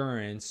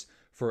insurance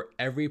for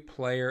every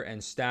player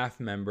and staff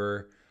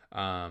member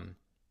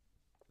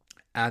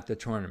at the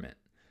tournament.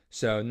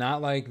 So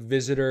not like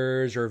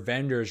visitors or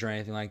vendors or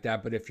anything like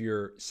that, but if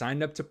you're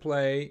signed up to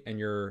play and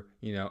you're,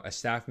 a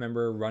staff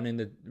member running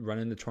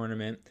the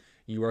tournament,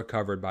 you are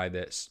covered by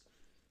this.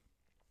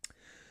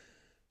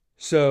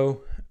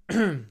 So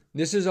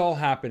this is all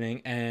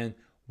happening, and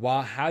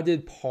how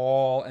did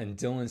Paul and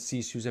Dylan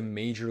Cease, who's a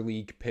major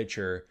league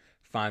pitcher,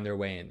 find their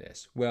way in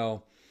this?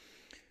 Well,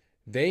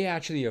 they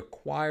actually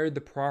acquired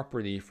the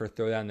property for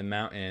Throwdown the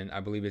Mountain. I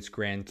believe it's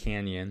Grand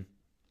Canyon.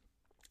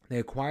 They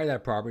acquired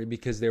that property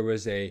because there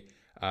was a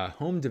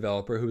home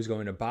developer who was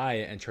going to buy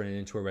it and turn it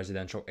into a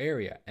residential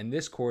area. And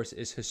this course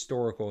is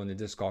historical in the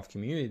disc golf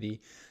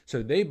community.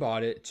 So they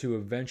bought it to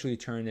eventually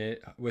turn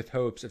it with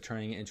hopes of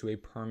turning it into a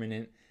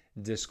permanent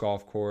disc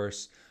golf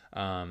course.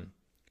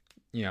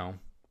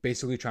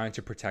 Basically trying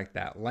to protect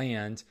that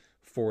land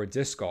for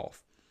disc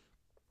golf.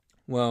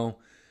 Well,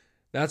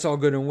 that's all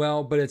good and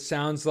well, but it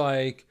sounds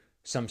like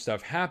some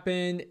stuff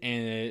happened,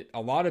 and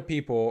a lot of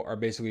people are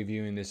basically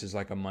viewing this as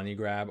like a money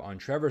grab on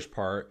Trevor's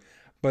part.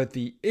 But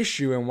the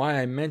issue, and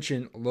why I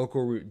mentioned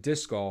Local Route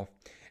Disc Golf,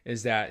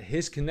 is that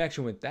his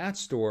connection with that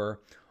store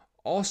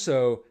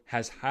also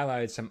has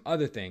highlighted some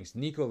other things.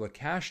 Nico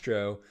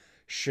LaCastro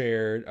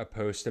shared a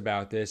post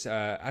about this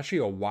actually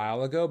a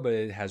while ago, but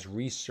it has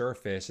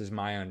resurfaced, is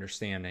my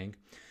understanding,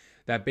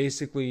 that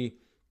basically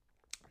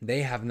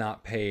they have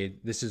not paid,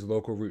 this is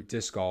Local Route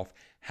Disc Golf,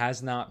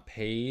 has not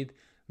paid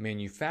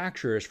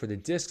manufacturers for the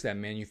discs that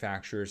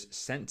manufacturers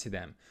sent to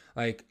them,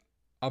 like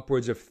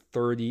upwards of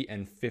 $30,000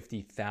 and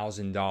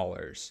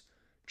 $50,000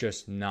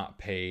 just not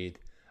paid,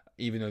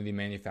 even though the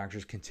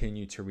manufacturers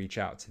continue to reach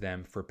out to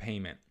them for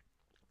payment.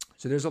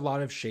 So there's a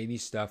lot of shady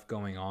stuff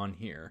going on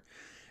here.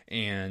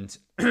 And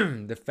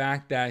the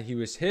fact that he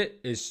was hit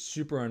is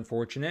super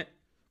unfortunate,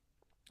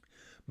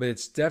 but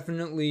it's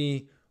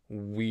definitely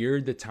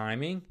weird, the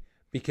timing,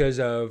 because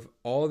of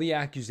all the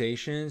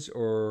accusations,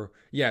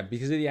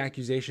 because of the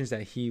accusations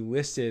that he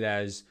listed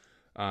as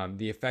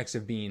the effects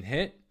of being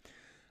hit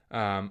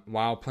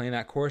while playing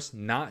that course.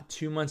 Not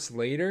 2 months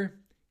later,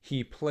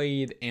 he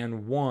played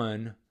and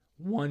won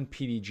one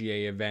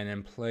PDGA event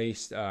and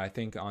placed, I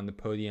think, on the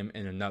podium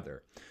in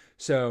another.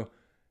 So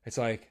it's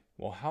like,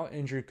 well, how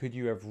injured could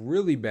you have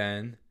really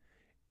been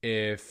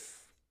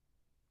if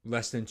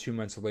less than 2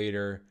 months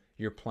later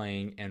you're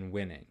playing and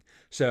winning?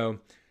 So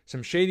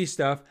some shady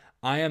stuff.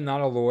 I am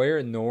not a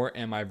lawyer, nor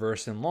am I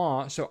versed in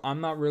law, so I'm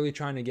not really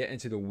trying to get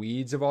into the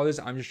weeds of all this.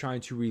 I'm just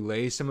trying to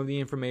relay some of the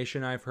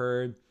information I've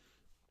heard,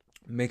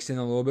 mix in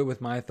a little bit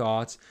with my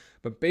thoughts.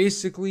 But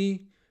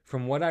basically,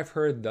 from what I've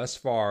heard thus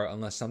far,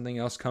 unless something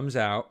else comes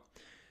out,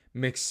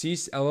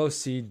 McCease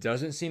LLC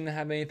doesn't seem to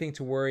have anything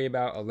to worry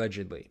about,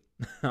 allegedly.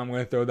 I'm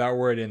going to throw that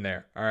word in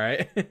there, all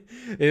right?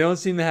 They don't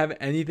seem to have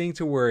anything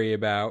to worry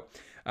about,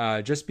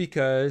 just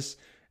because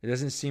it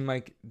doesn't seem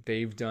like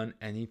they've done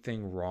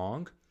anything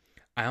wrong.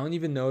 I don't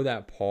even know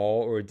that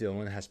Paul or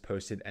Dylan has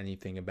posted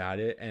anything about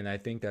it, and I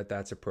think that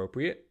that's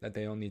appropriate, that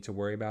they don't need to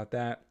worry about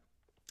that.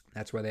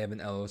 That's why they have an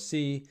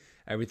LLC.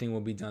 Everything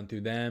will be done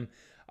through them.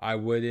 I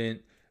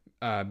wouldn't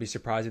be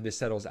surprised if this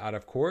settles out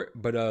of court,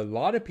 but a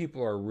lot of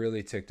people are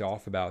really ticked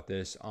off about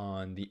this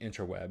on the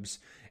interwebs,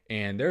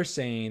 and they're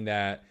saying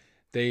that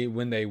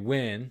when they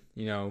win,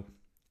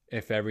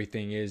 if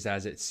everything is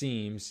as it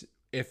seems,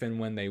 if and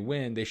when they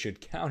win, they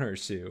should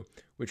countersue,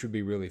 which would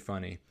be really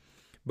funny.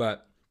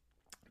 But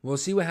we'll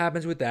see what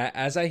happens with that.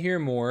 As I hear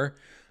more,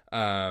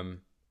 I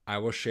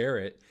will share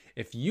it.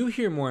 If you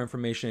hear more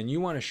information and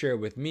you want to share it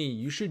with me,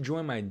 you should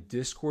join my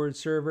Discord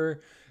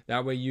server.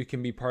 That way you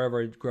can be part of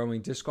our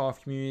growing disc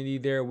golf community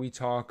there. We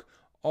talk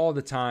all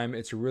the time.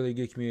 It's a really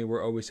good community.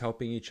 We're always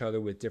helping each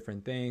other with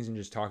different things and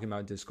just talking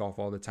about disc golf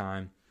all the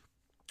time.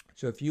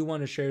 So if you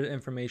want to share the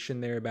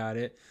information there about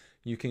it,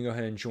 you can go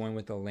ahead and join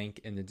with the link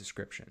in the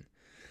description.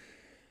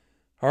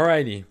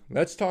 Alrighty,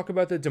 let's talk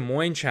about the Des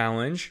Moines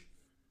Challenge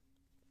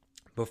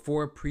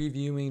before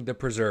previewing the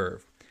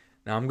Preserve.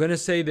 Now I'm going to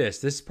say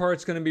this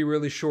part's going to be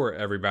really short,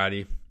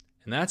 everybody,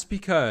 and that's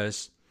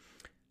because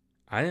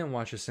I didn't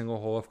watch a single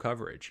hole of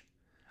coverage.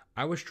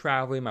 I was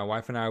traveling, my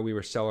wife and I, we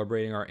were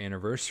celebrating our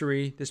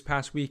anniversary this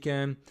past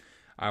weekend.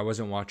 I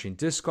wasn't watching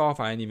disc golf,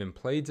 I didn't even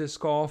play disc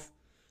golf,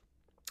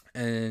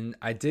 and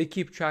I did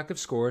keep track of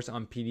scores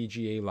on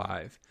PDGA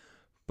Live,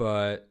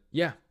 but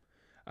yeah.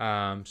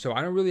 So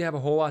I don't really have a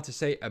whole lot to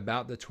say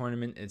about the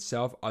tournament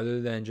itself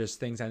other than just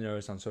things I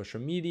noticed on social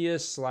media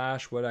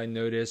 / what I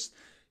noticed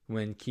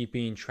when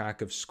keeping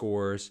track of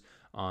scores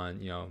on,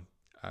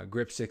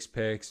 Grip 6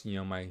 Picks,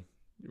 my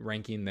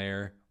ranking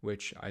there,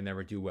 which I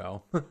never do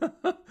well,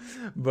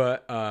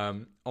 but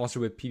also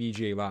with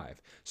PDGA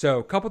Live. So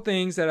a couple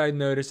things that I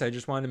noticed I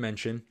just wanted to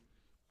mention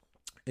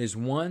is,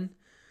 one,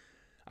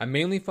 I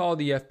mainly follow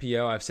the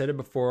FPO. I've said it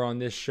before on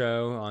this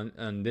show,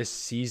 on this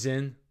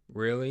season,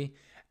 really.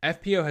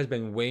 FPO has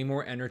been way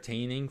more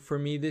entertaining for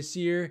me this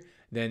year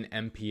than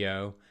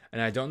MPO.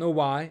 And I don't know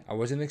why. I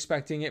wasn't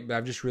expecting it, but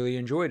I've just really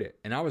enjoyed it.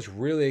 And I was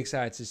really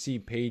excited to see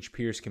Paige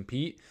Pierce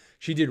compete.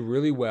 She did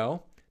really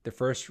well the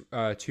first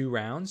 2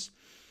 rounds.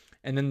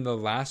 And then the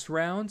last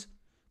round,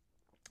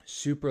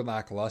 super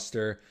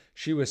lackluster.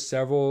 She was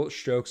several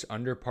strokes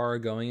under par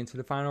going into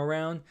the final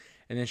round,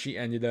 and then she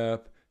ended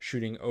up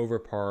shooting over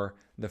par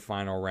the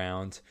final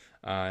round.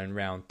 In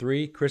round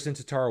 3, Kristen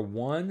Tatar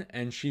won,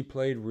 and she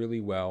played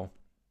really well.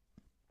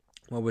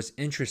 What was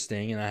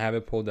interesting, and I have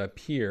it pulled up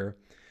here,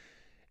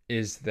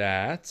 is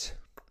that,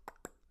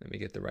 let me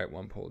get the right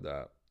one pulled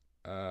up.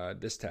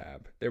 This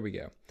tab. There we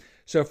go.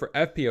 So for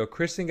FPO,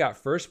 Kristen got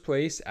first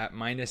place at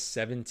minus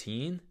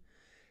 17.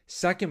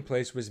 Second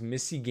place was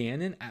Missy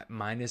Gannon at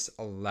minus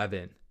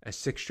 11, a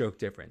 6-stroke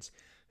difference.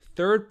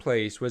 Third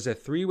place was a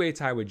 3-way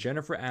tie with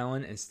Jennifer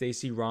Allen and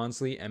Stacey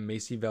Ronsley and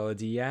Macy Vela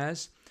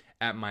Diaz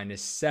at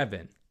minus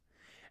 7.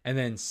 And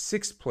then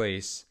sixth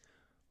place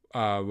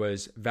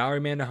was Valerie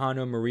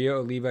Mandujano, Maria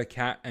Oliva,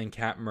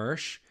 Kat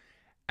Mersch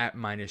at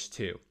minus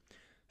 2.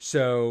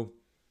 So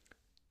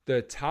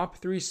the top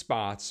 3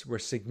 spots were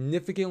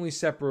significantly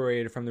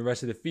separated from the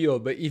rest of the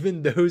field, but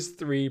even those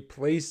 3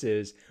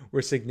 places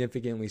were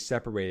significantly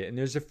separated. And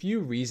there's a few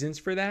reasons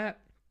for that.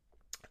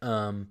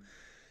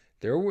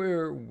 There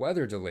were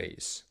weather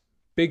delays,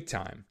 big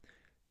time.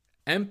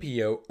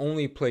 MPO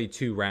only played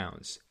 2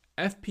 rounds.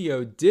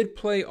 FPO did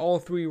play all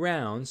 3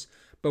 rounds,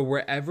 but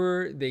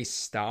wherever they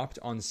stopped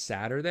on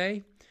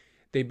Saturday,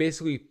 they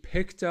basically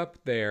picked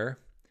up there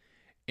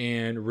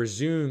and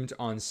resumed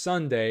on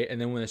Sunday. And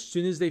then as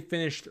soon as they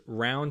finished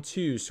round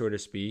 2, so to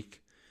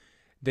speak,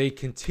 they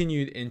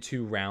continued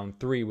into round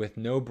 3 with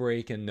no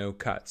break and no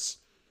cuts.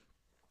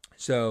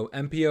 So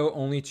MPO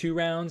only 2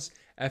 rounds.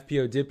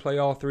 FPO did play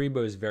all 3,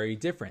 but it was very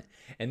different.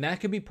 And that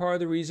could be part of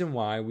the reason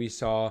why we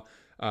saw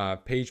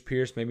Paige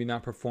Pierce maybe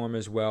not perform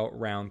as well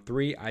round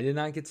 3. I did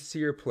not get to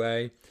see her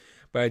play,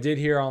 but I did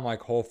hear on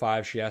like hole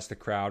 5, she asked the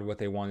crowd what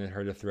they wanted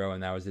her to throw,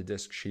 and that was the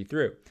disc she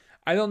threw.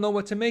 I don't know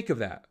what to make of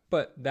that,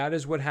 but that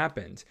is what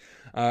happened.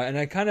 And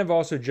I kind of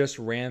also just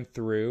ran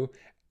through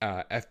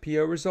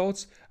FPO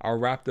results. I'll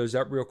wrap those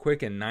up real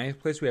quick. In 9th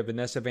place, we have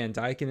Vanessa Van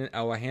Dyken and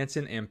Ella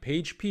Hansen and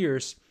Paige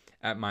Pierce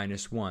at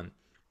minus 1.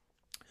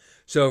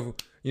 So,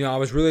 I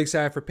was really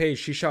excited for Paige.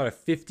 She shot a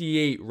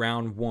 58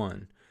 round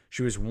 1.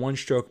 She was 1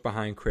 stroke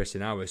behind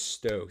Kristen. I was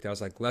stoked. I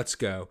was like, let's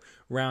go.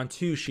 Round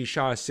 2, she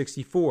shot a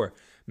 64.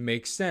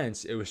 Makes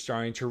sense. It was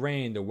starting to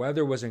rain. The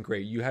weather wasn't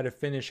great. You had to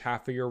finish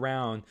half of your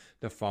round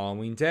the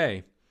following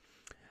day.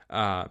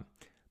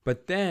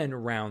 But then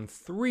round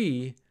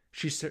 3,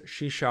 she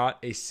shot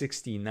a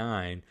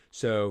 69.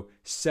 So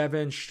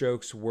 7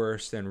 strokes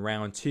worse than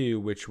round 2,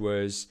 which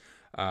was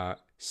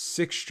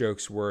 6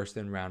 strokes worse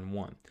than round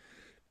 1.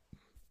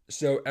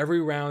 So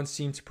every round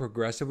seemed to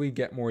progressively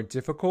get more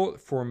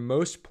difficult for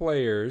most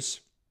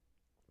players.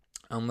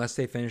 Unless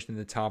they finished in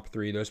the top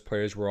 3, those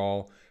players were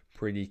all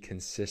pretty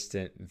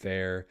consistent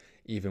there,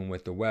 even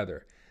with the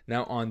weather.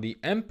 Now on the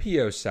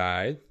MPO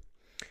side,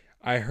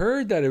 I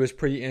heard that it was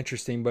pretty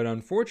interesting, but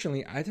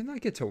unfortunately I did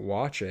not get to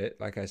watch it,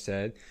 like I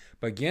said.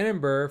 But Gannon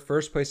Buhr,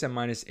 first place at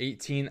minus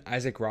 18.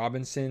 Isaac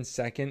Robinson,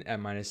 second at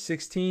minus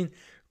 16.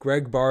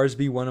 Greg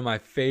Barsby, one of my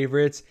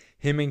favorites.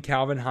 Him and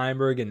Calvin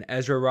Heimberg and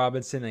Ezra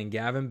Robinson and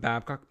Gavin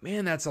Babcock.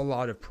 Man, that's a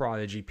lot of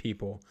Prodigy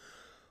people.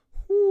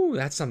 Whew,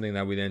 that's something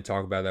that we didn't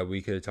talk about that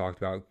we could have talked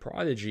about.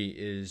 Prodigy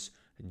is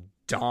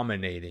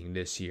dominating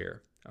this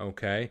year,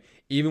 okay?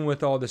 Even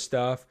with all the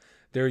stuff,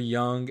 their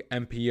young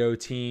MPO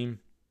team,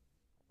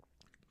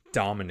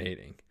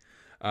 dominating.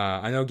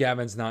 I know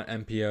Gavin's not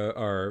MPO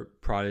or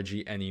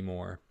Prodigy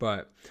anymore,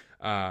 but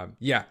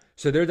yeah,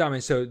 so they're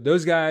dominating. So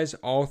those guys,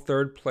 all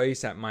 3rd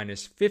place at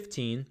minus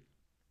 15.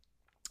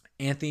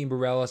 Anthony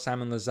Barella,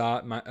 Simon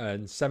Lizotte,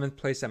 7th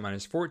place at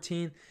minus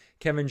 14.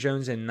 Kevin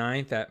Jones in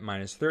 9th at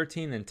minus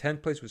 13. And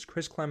 10th place was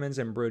Chris Clemens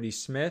and Brody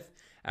Smith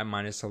at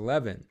minus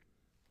 11.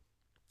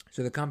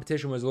 So the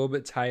competition was a little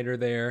bit tighter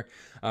there.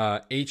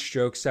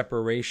 8-stroke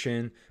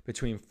separation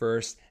between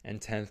 1st and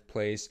 10th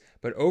place.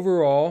 But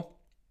overall,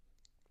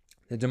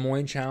 the Des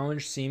Moines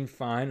Challenge seemed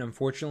fine.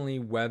 Unfortunately,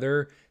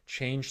 weather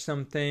changed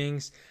some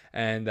things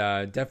and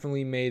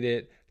definitely made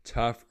it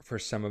tough for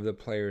some of the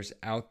players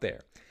out there.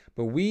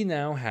 But we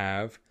now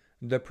have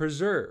the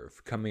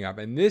Preserve coming up.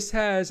 And this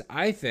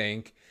I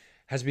think,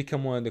 has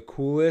become one of the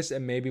coolest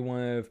and maybe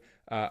one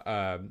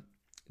of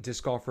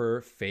disc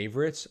golfer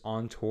favorites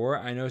on tour.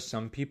 I know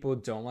some people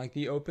don't like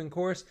the open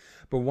course,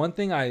 but one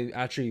thing I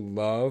actually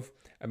love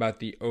about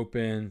the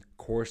open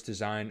course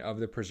design of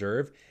the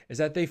Preserve is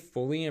that they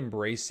fully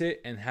embrace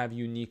it and have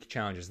unique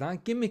challenges.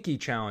 Not gimmicky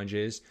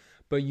challenges,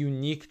 but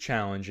unique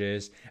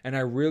challenges. And I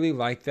really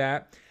like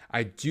that.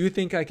 I do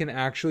think I can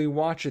actually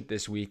watch it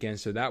this weekend,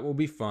 so that will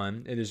be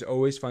fun. It is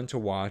always fun to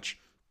watch.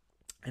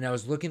 And I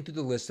was looking through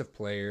the list of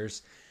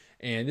players,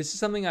 and this is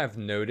something I've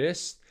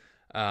noticed,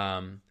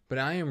 but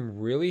I am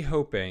really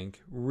hoping,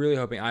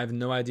 I have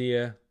no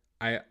idea.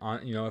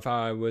 If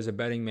I was a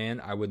betting man,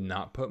 I would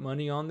not put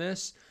money on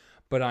this,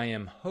 but I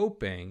am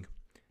hoping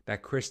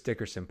that Chris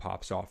Dickerson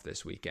pops off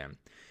this weekend.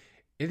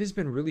 It has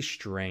been really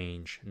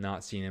strange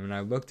not seeing him, and I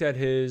looked at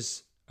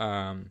his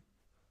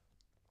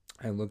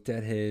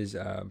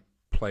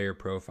player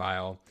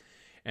profile,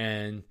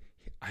 and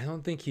I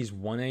don't think he's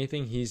won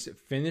anything. He's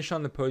finished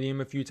on the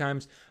podium a few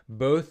times,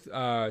 both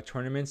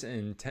tournaments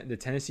in the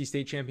Tennessee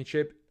State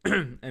Championship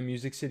and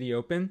Music City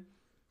Open.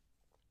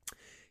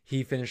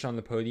 He finished on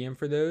the podium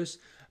for those,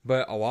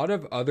 but a lot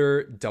of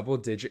other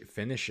double-digit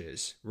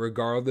finishes,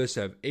 regardless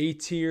of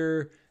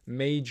A-tier,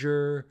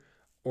 major,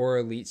 or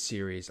elite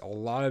series. A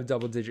lot of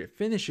double-digit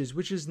finishes,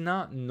 which is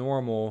not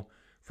normal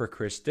for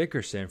Chris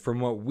Dickerson from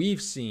what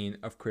we've seen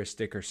of Chris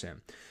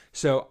Dickerson.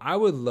 So I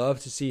would love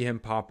to see him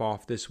pop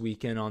off this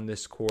weekend on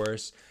this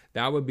course.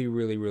 That would be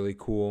really, really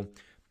cool.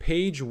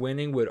 Paige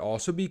winning would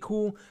also be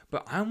cool,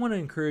 but I want to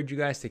encourage you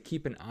guys to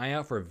keep an eye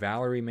out for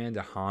Valerie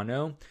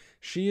Mandujano.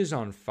 She is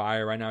on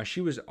fire right now.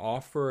 She was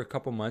off for a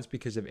couple months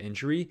because of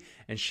injury,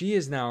 and she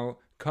has now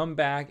come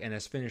back and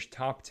has finished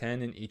top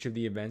 10 in each of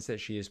the events that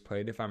she has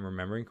played, if I'm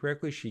remembering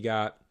correctly. She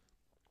got,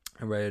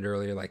 I read it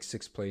earlier, like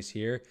 6th place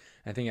here.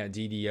 I think at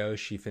DDO,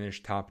 she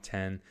finished top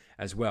 10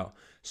 as well.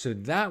 So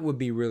that would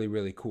be really,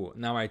 really cool.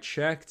 Now, I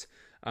checked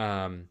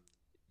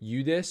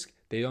UDisc.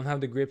 They don't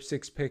have the Grip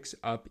 6 picks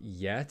up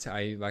yet.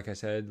 Like I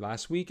said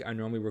last week, I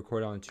normally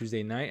record on a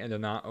Tuesday night, and they're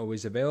not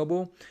always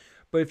available.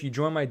 But if you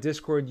join my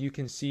Discord, you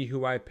can see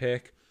who I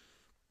pick.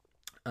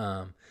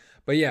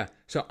 But yeah,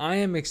 so I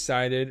am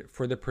excited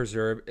for the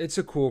Preserve. It's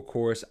a cool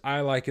course.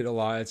 I like it a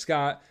lot. It's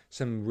got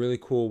some really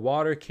cool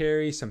water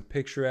carry, some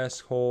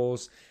picturesque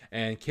holes,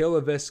 and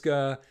Kayla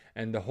Viska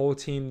and the whole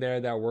team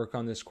there that work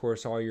on this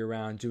course all year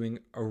round doing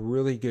a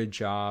really good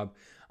job.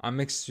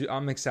 I'm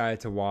excited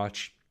to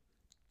watch.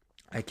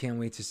 I can't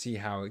wait to see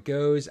how it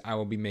goes. I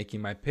will be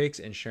making my picks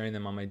and sharing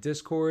them on my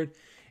Discord.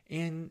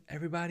 And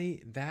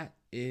everybody, that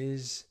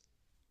is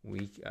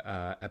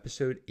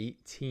episode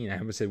 18. I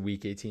almost said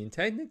week 18.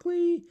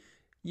 Technically,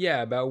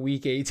 yeah, about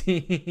week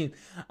 18.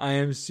 I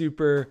am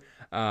super,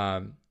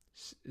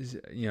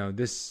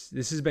 this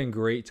has been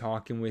great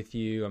talking with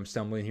you. I'm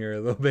stumbling here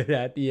a little bit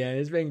at the end.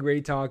 It's been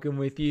great talking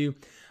with you.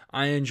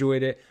 I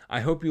enjoyed it.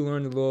 I hope you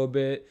learned a little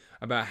bit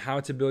about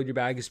how to build your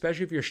bag,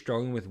 especially if you're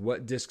struggling with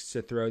what discs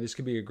to throw. This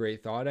could be a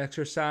great thought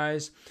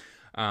exercise.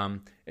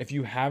 If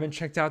you haven't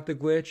checked out the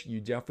glitch, you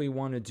definitely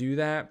want to do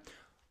that.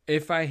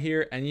 If I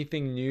hear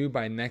anything new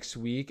by next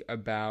week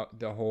about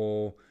the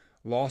whole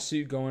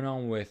lawsuit going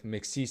on with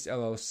McCease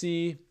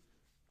LLC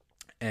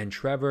and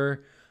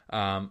Trevor,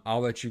 I'll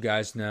let you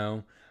guys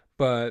know.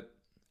 But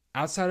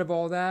outside of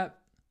all that,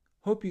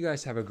 hope you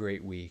guys have a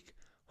great week.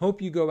 Hope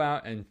you go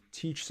out and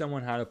teach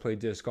someone how to play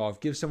disc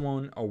golf. Give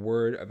someone a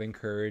word of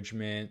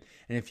encouragement.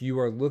 And if you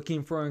are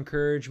looking for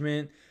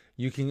encouragement,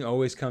 you can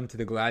always come to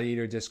the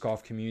Gladiator Disc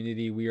Golf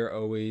community. We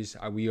always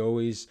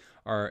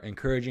are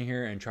encouraging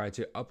here and try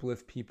to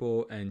uplift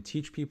people and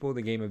teach people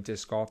the game of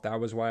disc golf. That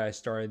was why I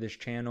started this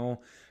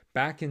channel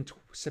back in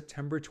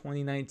September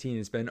 2019.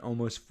 It's been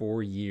almost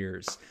 4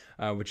 years,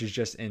 which is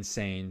just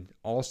insane.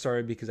 All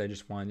started because I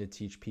just wanted to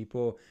teach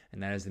people,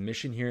 and that is the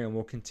mission here and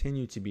will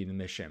continue to be the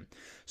mission.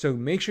 So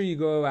make sure you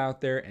go out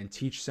there and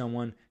teach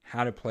someone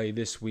how to play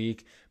this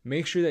week.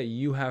 Make sure that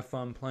you have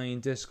fun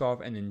playing disc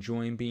golf and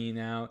enjoying being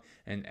out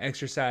and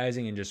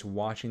exercising and just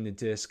watching the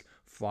disc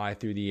fly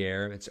through the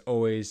air. It's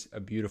always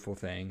a beautiful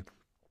thing.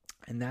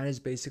 And that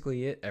is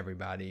basically it,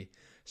 everybody.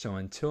 So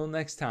until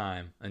next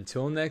time,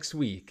 until next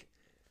week,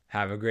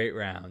 have a great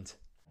round.